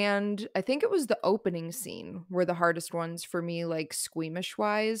scene and I think it was the opening scene were the hardest ones for me, like squeamish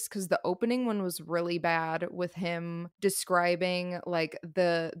wise, because the opening one was really bad with him describing like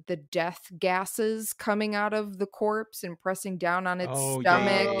the death gases coming out of the corpse and pressing down on its Oh,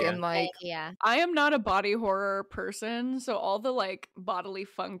 stomach yeah. and like Yeah. I am not a body horror person, so all the like bodily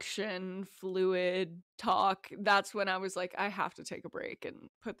function, fluid talk, that's when I was like, I have to take a break and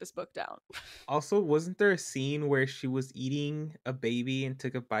put this book down. Also, wasn't there a scene where she was eating a baby and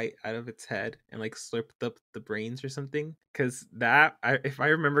took a bite out of its head and like slurped up the brains or something? Because if I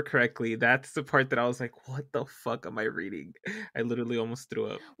remember correctly, that's the part that I was like, what the fuck am I reading? I literally almost threw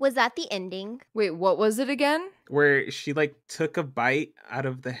up. Was that the ending? wait, what was it again? Where she like took a bite out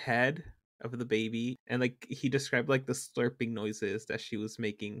of the head of the baby and like he described like the slurping noises that she was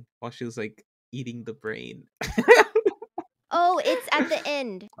making while she was like eating the brain. Oh, it's at the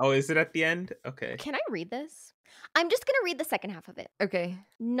end. Oh, is it at the end? Okay. Can I read this? I'm just going to read the second half of it. Okay.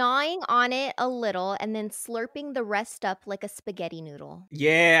 Gnawing on it a little and then slurping the rest up like a spaghetti noodle.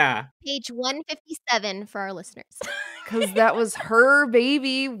 Yeah. Page 157 for our listeners. Because that was her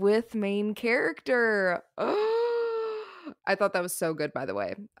baby with main character. I thought that was so good, by the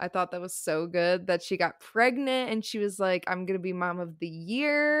way. I thought that was so good that she got pregnant and she was like, I'm going to be mom of the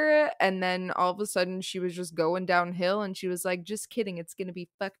year. And then all of a sudden she was just going downhill and she was like, just kidding. It's going to be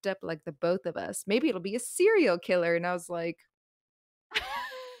fucked up like the both of us. Maybe it'll be a serial killer. And I was like, That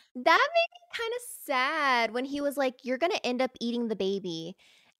made me kind of sad when he was like, you're going to end up eating the baby.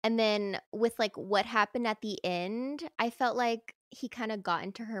 And then with like what happened at the end, I felt like he kind of got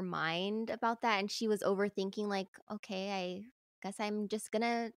into her mind about that. And she was overthinking, like, okay, I guess I'm just going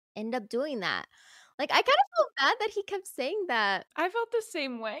to end up doing that. Like, I kind of felt bad that he kept saying that. I felt the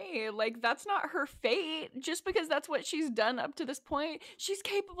same way. Like, that's not her fate. Just because that's what she's done up to this point, she's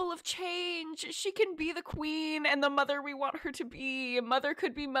capable of change. She can be the queen and the mother we want her to be. A mother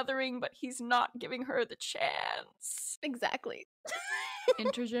could be mothering, but he's not giving her the chance. Exactly.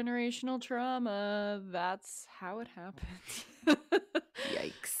 Intergenerational trauma. That's how it happens.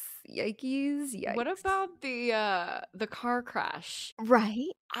 yikes. Yikes. Yikes. What about the car crash? Right?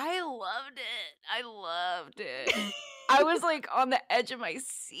 I loved it. I was like on the edge of my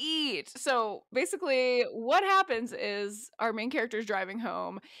seat. So basically, what happens is our main character is driving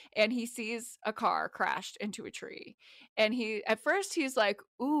home and he sees a car crashed into a tree. And at first he's like,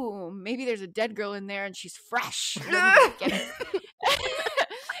 ooh, maybe there's a dead girl in there and she's fresh. Let me get it.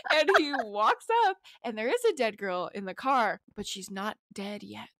 And he walks up and there is a dead girl in the car, but she's not dead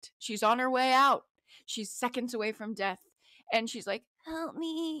yet. She's on her way out. She's seconds away from death. And she's like, help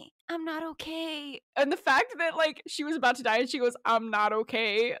me, I'm not okay. And the fact that like she was about to die and she goes, I'm not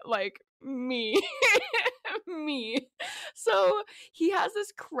okay, like me. Me. So he has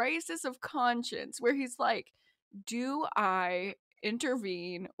this crisis of conscience where he's like, do I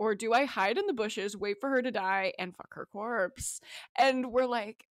intervene or do I hide in the bushes, wait for her to die and fuck her corpse? And we're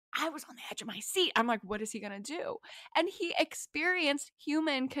like, I was on the edge of my seat. I'm like, what is he going to do? And he experienced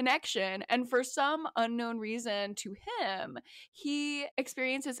human connection. And for some unknown reason to him, he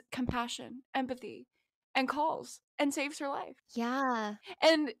experiences compassion, empathy, and calls and saves her life. Yeah.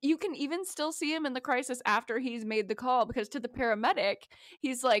 And you can even still see him in the crisis after he's made the call, because to the paramedic,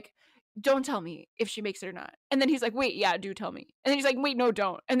 he's like, don't tell me if she makes it or not. And then he's like, wait, yeah, do tell me. And then he's like, wait, no,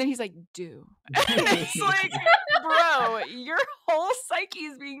 don't. And then he's like, do. And it's like, bro, your whole psyche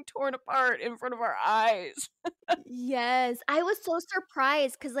is being torn apart in front of our eyes. Yes. I was so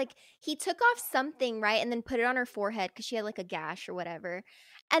surprised because, like, he took off something, right? And then put it on her forehead because she had, like, a gash or whatever.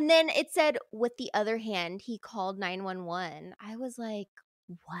 And then it said, with the other hand, he called 911. I was like,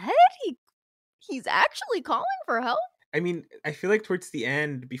 what? He's actually calling for help? I mean, I feel like towards the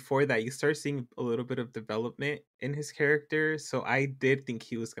end, before that, you start seeing a little bit of development in his character. So I did think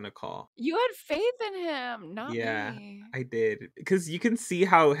he was gonna call. You had faith in him, not Yeah, me. I did, because you can see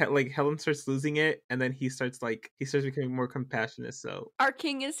how like Helen starts losing it, and then he starts becoming more compassionate. So Our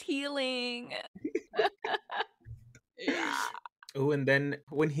king is healing. Yeah. oh, and then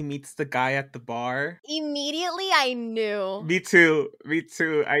when he meets the guy at the bar, Immediately, I knew. me too,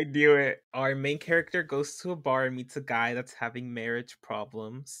 I knew it. Our main character goes to a bar and meets a guy that's having marriage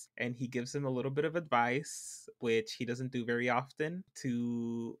problems, and he gives him a little bit of advice, which he doesn't do very often,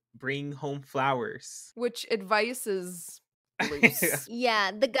 to bring home flowers. Which advice is loose.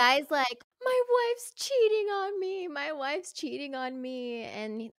 Yeah, the guy's like, my wife's cheating on me. My wife's cheating on me.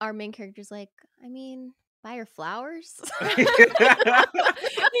 And our main character's like, I mean, buy her flowers. He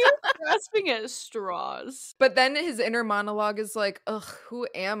was grasping at straws. But then his inner monologue is like, ugh, who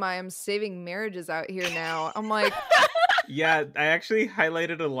am I? I'm saving marriages out here now. I'm like, Yeah, I actually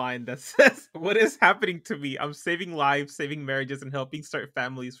highlighted a line that says, what is happening to me? I'm saving lives, saving marriages, and helping start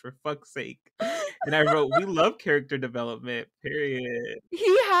families, for fuck's sake. And I wrote, we love character development, period.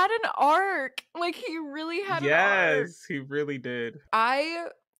 He had an arc. Like, he really had an arc. Yes, he really did. I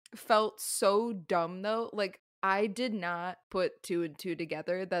felt so dumb though. Like, I did not put two and two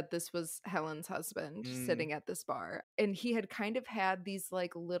together that this was Helen's husband sitting at this bar. And he had kind of had these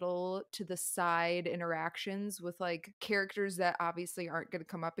like little to the side interactions with like characters that obviously aren't going to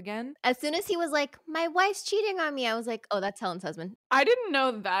come up again. As soon as he was like, my wife's cheating on me, I was like, oh, that's Helen's husband. I didn't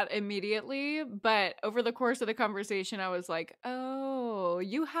know that immediately, but over the course of the conversation, I was like, oh,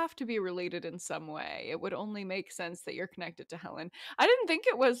 you have to be related in some way. It would only make sense that you're connected to Helen. I didn't think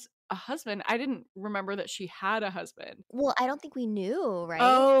it was a husband. I didn't remember that she had a husband. Well, I don't think we knew, right?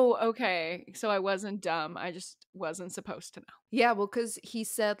 Oh, okay. So I wasn't dumb. I just wasn't supposed to know. Yeah, well, because he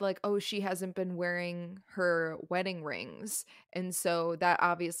said, like, oh, she hasn't been wearing her wedding rings. And so that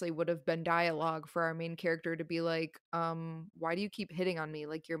obviously would have been dialogue for our main character to be like, why do you keep hitting on me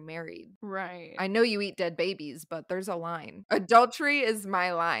like you're married? Right. I know you eat dead babies, but there's a line. Adultery is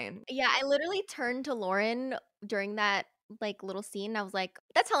my line. Yeah, I literally turned to Lauren during that like little scene. I was like,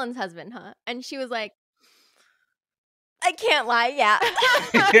 "That's Helen's husband, huh?" And she was like, "I can't lie, yeah."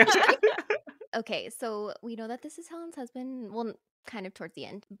 Okay, so we know that this is Helen's husband. Well, kind of towards the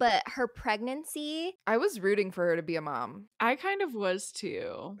end, but her pregnancy. I was rooting for her to be a mom. I kind of was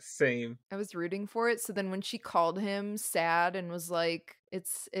too. Same. I was rooting for it. So then when she called him sad and was like,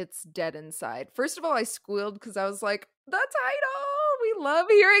 it's dead inside. First of all, I squealed because I was like, the title! We love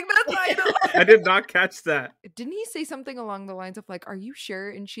hearing the title. I did not catch that. Didn't he say something along the lines of like, are you sure?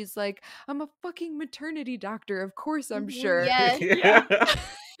 And she's like, I'm a fucking maternity doctor. Of course I'm sure. Yes. Yeah.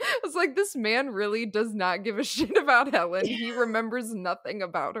 I was like, this man really does not give a shit about Helen. He remembers nothing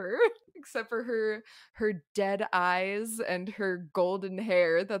about her except for her dead eyes and her golden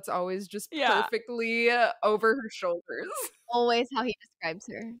hair that's always just Yeah. perfectly over her shoulders. Always how he describes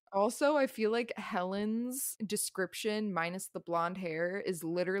her. Also, I feel like Helen's description minus the blonde hair is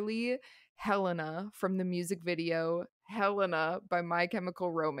literally Helena from the music video Helena by My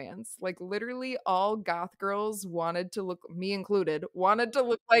Chemical Romance. Like literally all goth girls wanted to look, me included, wanted to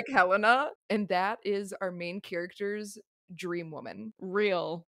look like Helena, and that is our main character's dream woman.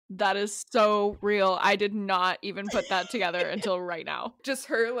 Real. That is so real. I did not even put that together until right now. Just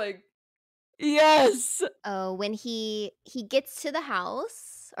her like, Yes. Oh, when he gets to the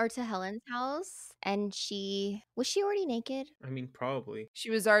house or to Helen's house and was she already naked? I mean, probably. she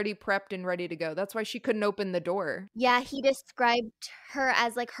was already prepped and ready to go. That's why she couldn't open the door. Yeah, he described her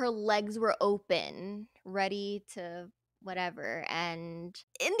as like her legs were open, ready to whatever. And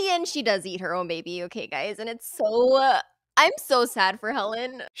in the end, she does eat her own baby, okay, guys? And it's so, I'm so sad for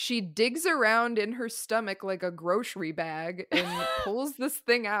Helen. She digs around in her stomach like a grocery bag and pulls this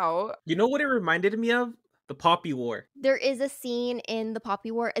thing out. You know what it reminded me of? The Poppy War. There is a scene in the Poppy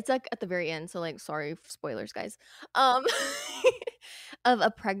War. It's like at the very end, so like sorry for spoilers, guys. Of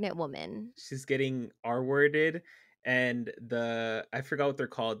a pregnant woman. She's getting R-worded, and I forgot what they're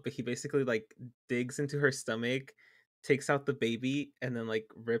called, but he basically like digs into her stomach, takes out the baby, and then like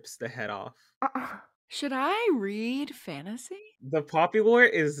rips the head off. Should I read fantasy? The Poppy War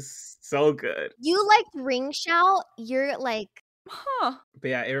is so good. You liked Ring Shout. You're like, Huh. But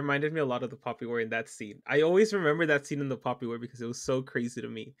yeah, it reminded me a lot of the Poppy War in that scene. I always remember that scene in the Poppy War because it was so crazy to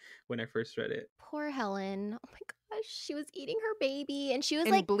me when I first read it. poor Helen. Oh my gosh, she was eating her baby and she was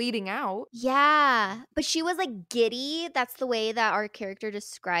And like, bleeding out. yeah, but she was like giddy. That's the way that our character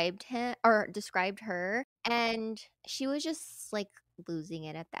described him or described her. And she was just like losing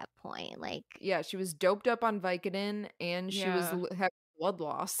it at that point. Like, Yeah, she was doped up on Vicodin and she was Yeah. having blood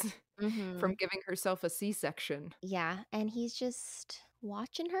loss mhm. from giving herself a C-section. Yeah, and he's just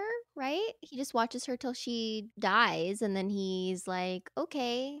watching her, right? He just watches her till she dies, and then he's like,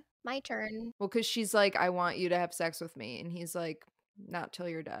 okay, my turn. Well, because she's like, I want you to have sex with me. And he's like, not till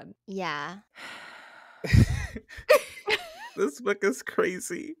you're dead. Yeah. This book is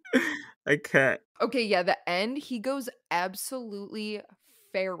crazy. I can't. Okay, yeah, the end, he goes absolutely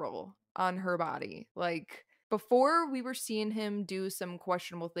feral on her body. Like, before we were seeing him do some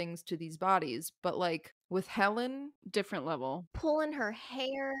questionable things to these bodies, but like with Helen, Different level. Pulling her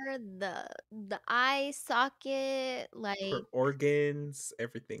hair, the eye socket, like Her organs,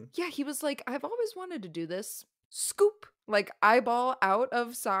 everything. yeah, he was like, I've always wanted to do this. Scoop, like eyeball out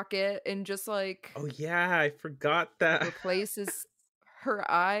of socket and just like Oh yeah, I forgot that. replaces her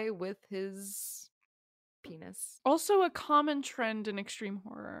eye with his penis. Also a common trend in extreme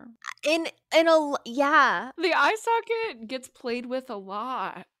horror. yeah. The eye socket gets played with a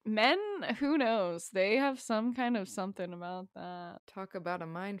lot. Men, who knows? They have some kind of something about that. Talk about a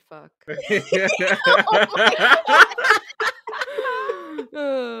mind fuck.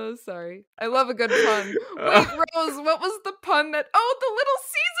 Oh, sorry. I love a good pun. Wait, Rose, what was the pun that? Oh, the Little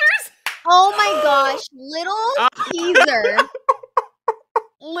Caesars! Oh my gosh, Little Caesar.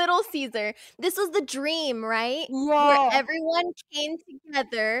 Little Caesar. This was the dream, right? Where everyone came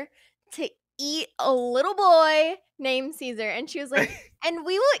together to eat a little boy named Caesar. And she was like, and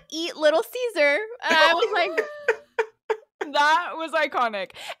we will eat little Caesar. And I was like, That was iconic.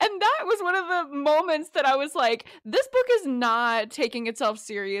 And that was one of the moments that I was like, this book is not taking itself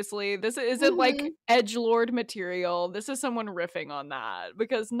seriously. This isn't like edgelord material. This is someone riffing on that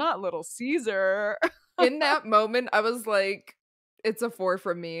because not Little Caesar. In that moment, I was like, It's a 4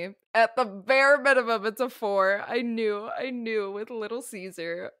 from me. At the bare minimum, it's a 4. I knew with Little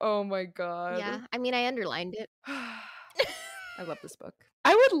Caesar. Oh my god. Yeah, I mean, I underlined it. I love this book.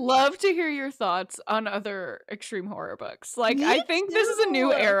 I would love to hear your thoughts on other extreme horror books. Like, Me I think this is a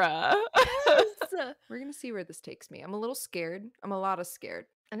new too. era. Yes. We're gonna see where this takes me. I'm a little scared. I'm a lot of scared.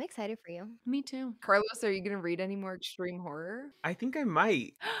 I'm excited for you. Me too. Carlos, are you gonna read any more extreme horror? I think I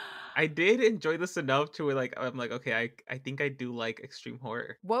might. I did enjoy this enough to where like I'm like, okay, I think I do like extreme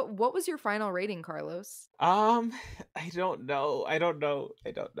horror. What was your final rating, Carlos? I don't know.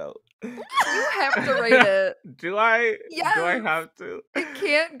 You have to rate it. Do I? Yes. Do I have to? It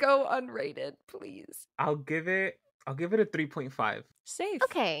can't go unrated, please. I'll give it a 3.5. Safe.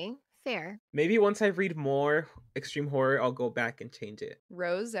 Okay, fair. Maybe once I read more extreme horror, I'll go back and change it.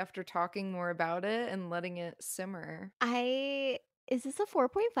 Rose, after talking more about it and letting it simmer. Is this a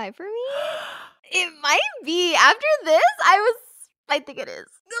 4.5 for me? It might be. After this, I think it is.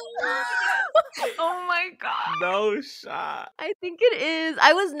 Oh my god. No shot. I think it is.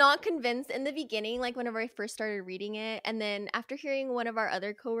 I was not convinced in the beginning, like whenever I first started reading it. And then after hearing one of our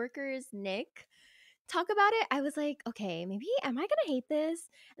other coworkers, Nick, talk about it, I was like, okay, maybe am I gonna hate this?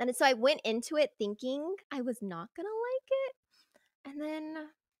 And so I went into it thinking I was not gonna like it. And then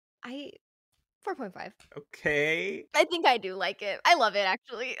 4.5. Okay. I think I do like it. I love it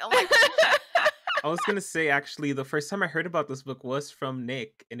actually. Oh my god. I was gonna say actually the first time I heard about this book was from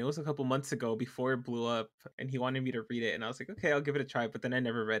Nick, and it was a couple months ago before it blew up, and he wanted me to read it, and I was like, okay, I'll give it a try, but then I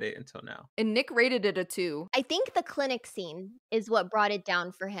never read it until now. And Nick rated it a 2. I think the clinic scene is what brought it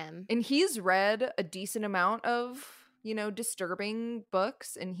down for him. And he's read a decent amount of, disturbing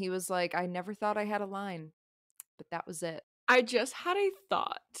books, and he was like, I never thought I had a line. But that was it. I just had a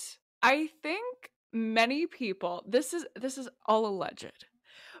thought. I think many people, this is all alleged,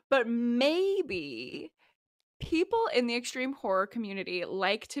 but maybe people in the extreme horror community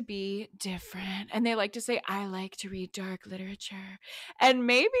like to be different, and they like to say, I like to read dark literature. And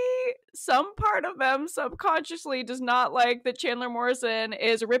maybe some part of them subconsciously does not like that Chandler Morrison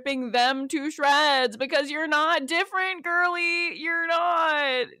is ripping them to shreds because you're not different, girly. You're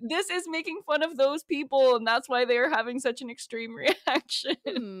not. This is making fun of those people, and that's why they're having such an extreme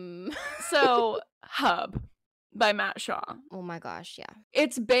reaction. So, Hub by Matt Shaw. Oh my gosh, yeah.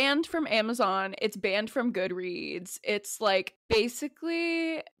 It's banned from Amazon. It's banned from Goodreads. It's like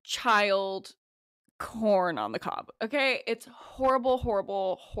basically child corn on the cob. Okay? It's horrible,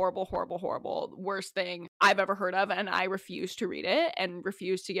 horrible, horrible, horrible, horrible. Worst thing I've ever heard of. And I refuse to read it and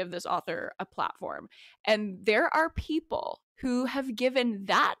refuse to give this author a platform. And there are people who have given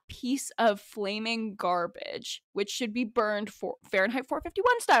that piece of flaming garbage, which should be burned for Fahrenheit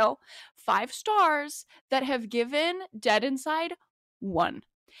 451 style, 5 stars, that have given Dead Inside 1.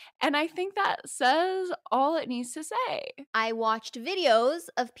 And I think that says all it needs to say. I watched videos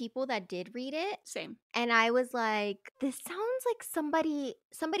of people that did read it. Same. And I was like, this sounds like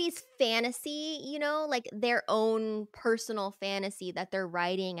somebody's fantasy, like their own personal fantasy that they're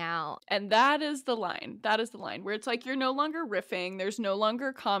writing out. And that is the line. That is the line where it's like you're no longer riffing. There's no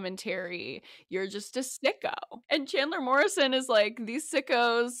longer commentary. You're just a sicko. And Chandler Morrison is like, these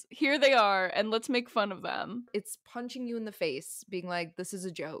sickos, here they are, and let's make fun of them. It's punching you in the face, being like, this is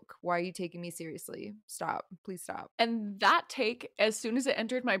a joke. Why are you taking me seriously? Stop. Please stop. And that take, as soon as it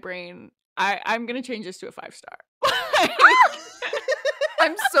entered my brain, I'm going to change this to a 5-star.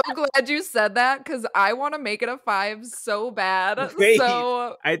 I'm so glad you said that because I want to make it a 5 so bad. Wait,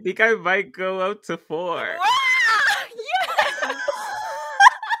 so I think I might go up to 4. Yes!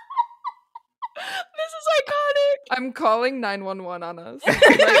 This is iconic. I'm calling 911 on us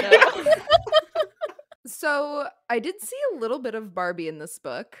right now. So I did see a little bit of Barbie in this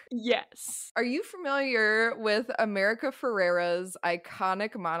book. Yes. Are you familiar with America Ferrera's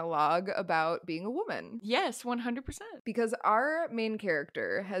iconic monologue about being a woman? Yes, 100%. Because our main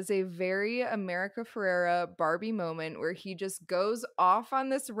character has a very America Ferrera Barbie moment where he just goes off on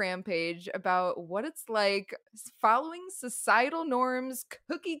this rampage about what it's like following societal norms,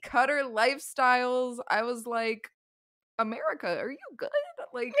 cookie cutter lifestyles. I was like, America, are you good?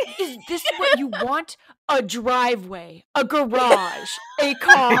 Like, is this what you want? A driveway, a garage, a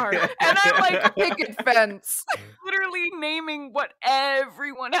car. And I'm like, picket fence. Literally naming what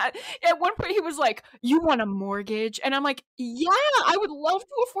everyone had. At one point, he was like, you want a mortgage? And I'm like, yeah, I would love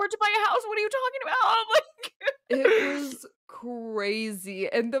to afford to buy a house. What are you talking about? I'm like, it was crazy.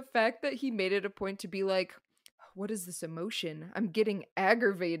 And the fact that he made it a point to be like, what is this emotion? I'm getting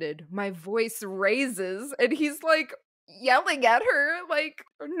aggravated. My voice raises. And he's like, yelling at her like,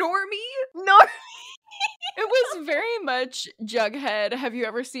 Normie. It was very much Jughead. Have you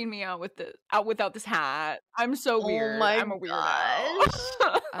ever seen me out without this hat? I'm so Oh weird. my I'm a gosh.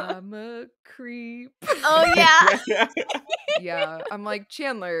 weirdo. I'm a creep. Oh yeah. Yeah, I'm like,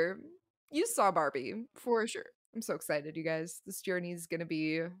 Chandler, you saw Barbie. For sure. I'm so excited, you guys. This journey is going to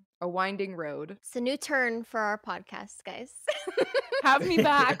be a winding road. It's a new turn for our podcast, guys. Have me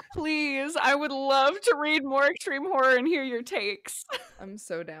back, please. I would love to read more extreme horror and hear your takes. I'm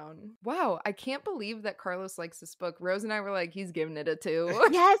so down. Wow, I can't believe that Carlos likes this book. Rose and I were like, he's giving it a 2.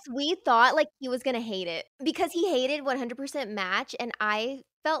 Yes, we thought like he was gonna hate it because he hated 100% Match, and I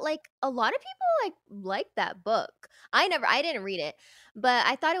felt like a lot of people liked that book. I didn't read it, but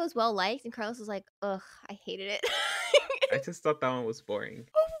I thought it was well liked, and Carlos was like, ugh, I hated it. I just thought that one was boring.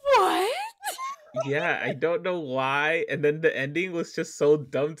 What? Yeah, I don't know why. And then the ending was just so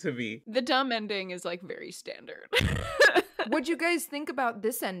dumb to me. The dumb ending is like very standard. What'd you guys think about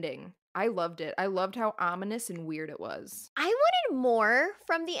this ending? I loved it. I loved how ominous and weird it was. I wanted more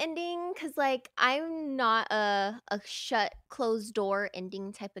from the ending because, like, I'm not a shut, closed door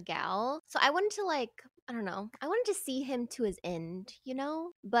ending type of gal. So I wanted to, like, I don't know. I wanted to see him to his end, you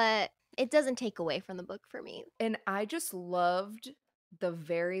know? But it doesn't take away from the book for me. And I just loved the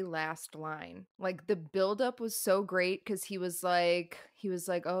very last line. Like the buildup was so great because he was like,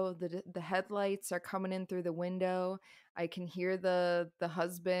 oh, the headlights are coming in through the window. I can hear the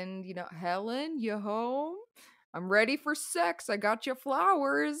husband, you know, Helen, you home? I'm ready for sex. I got you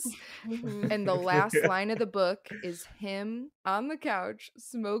flowers. And the last line of the book is him on the couch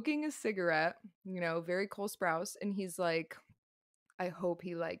smoking a cigarette, you know, very Cole Sprouse. And he's like, I hope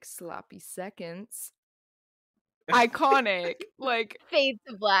he likes sloppy seconds. Iconic. Like, Fade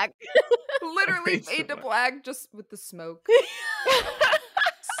to black. Literally Fade to fade to black. black just with the smoke.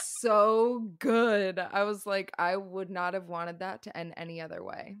 So good. I was like, I would not have wanted that to end any other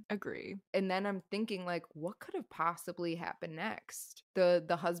way. agree. And then I'm thinking, like, what could have possibly happened next?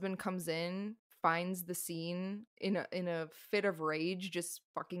 The husband comes in, finds the scene in a fit of rage, just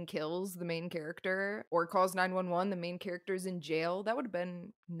fucking kills the main character, or calls 911. The main character's in jail. That would have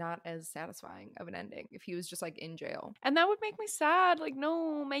been not as satisfying of an ending if he was just like in jail. And that would make me sad. Like,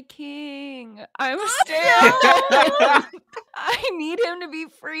 no, my king. I'm still. I need him to be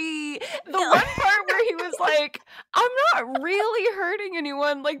free. The one part where he was like, I'm not really hurting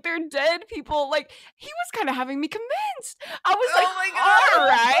anyone. Like, they're dead people. Like, he was kind of having me convinced. I was like, my God. all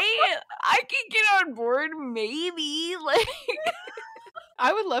right, I can get on board maybe. Like,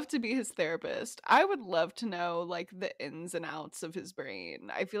 I would love to be his therapist. I would love to know, like, the ins and outs of his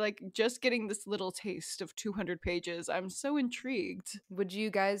brain. I feel like just getting this little taste of 200 pages, I'm so intrigued. Would you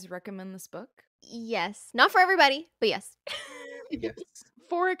guys recommend this book? Yes. Not for everybody, but yes. Yes.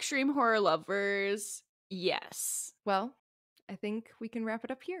 For extreme horror lovers, yes. Well, I think we can wrap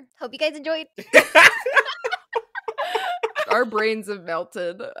it up here. Hope you guys enjoyed. Our brains have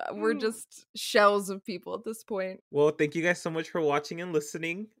melted. We're just shells of people at this point. Well, thank you guys so much for watching and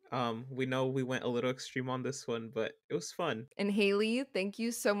listening. We know we went a little extreme on this one, but it was fun. And Hailey, thank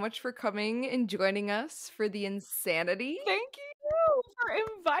you so much for coming and joining us for the insanity. Thank you for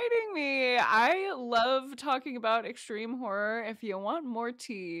inviting me. I love talking about extreme horror. If you want more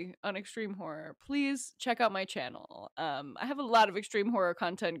tea on extreme horror, please check out my channel. I have a lot of extreme horror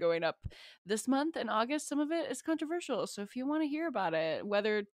content going up this month in August. Some of it is controversial, so if you want to hear about it,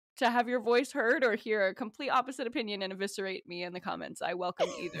 whether to have your voice heard or hear a complete opposite opinion and eviscerate me in the comments, I welcome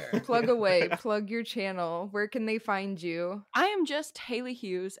either. Plug away, plug your channel. Where can they find you? I am just Hailey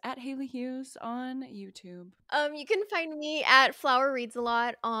Hughes at Hailey Hughes on YouTube. You can find me at Flower Reads a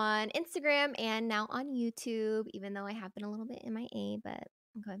Lot on Instagram and now on YouTube, even though I have been a little bit MIA, but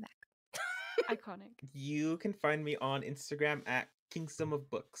I'm going back. Iconic. You can find me on Instagram at Kingdom of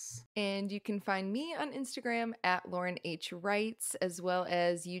Books. And you can find me on Instagram at Lauren H. Writes, as well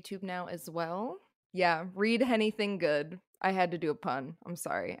as YouTube now as well. Yeah, read anything good. I had to do a pun. I'm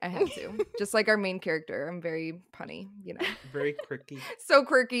sorry. I had to. Just like our main character. I'm very punny, you know. Very quirky. So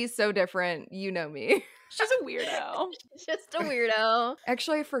quirky, so different. You know me. She's a weirdo. Just a weirdo.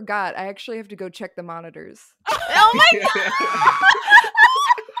 Actually, I forgot. I actually have to go check the monitors. Oh my god!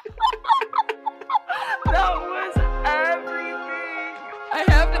 That was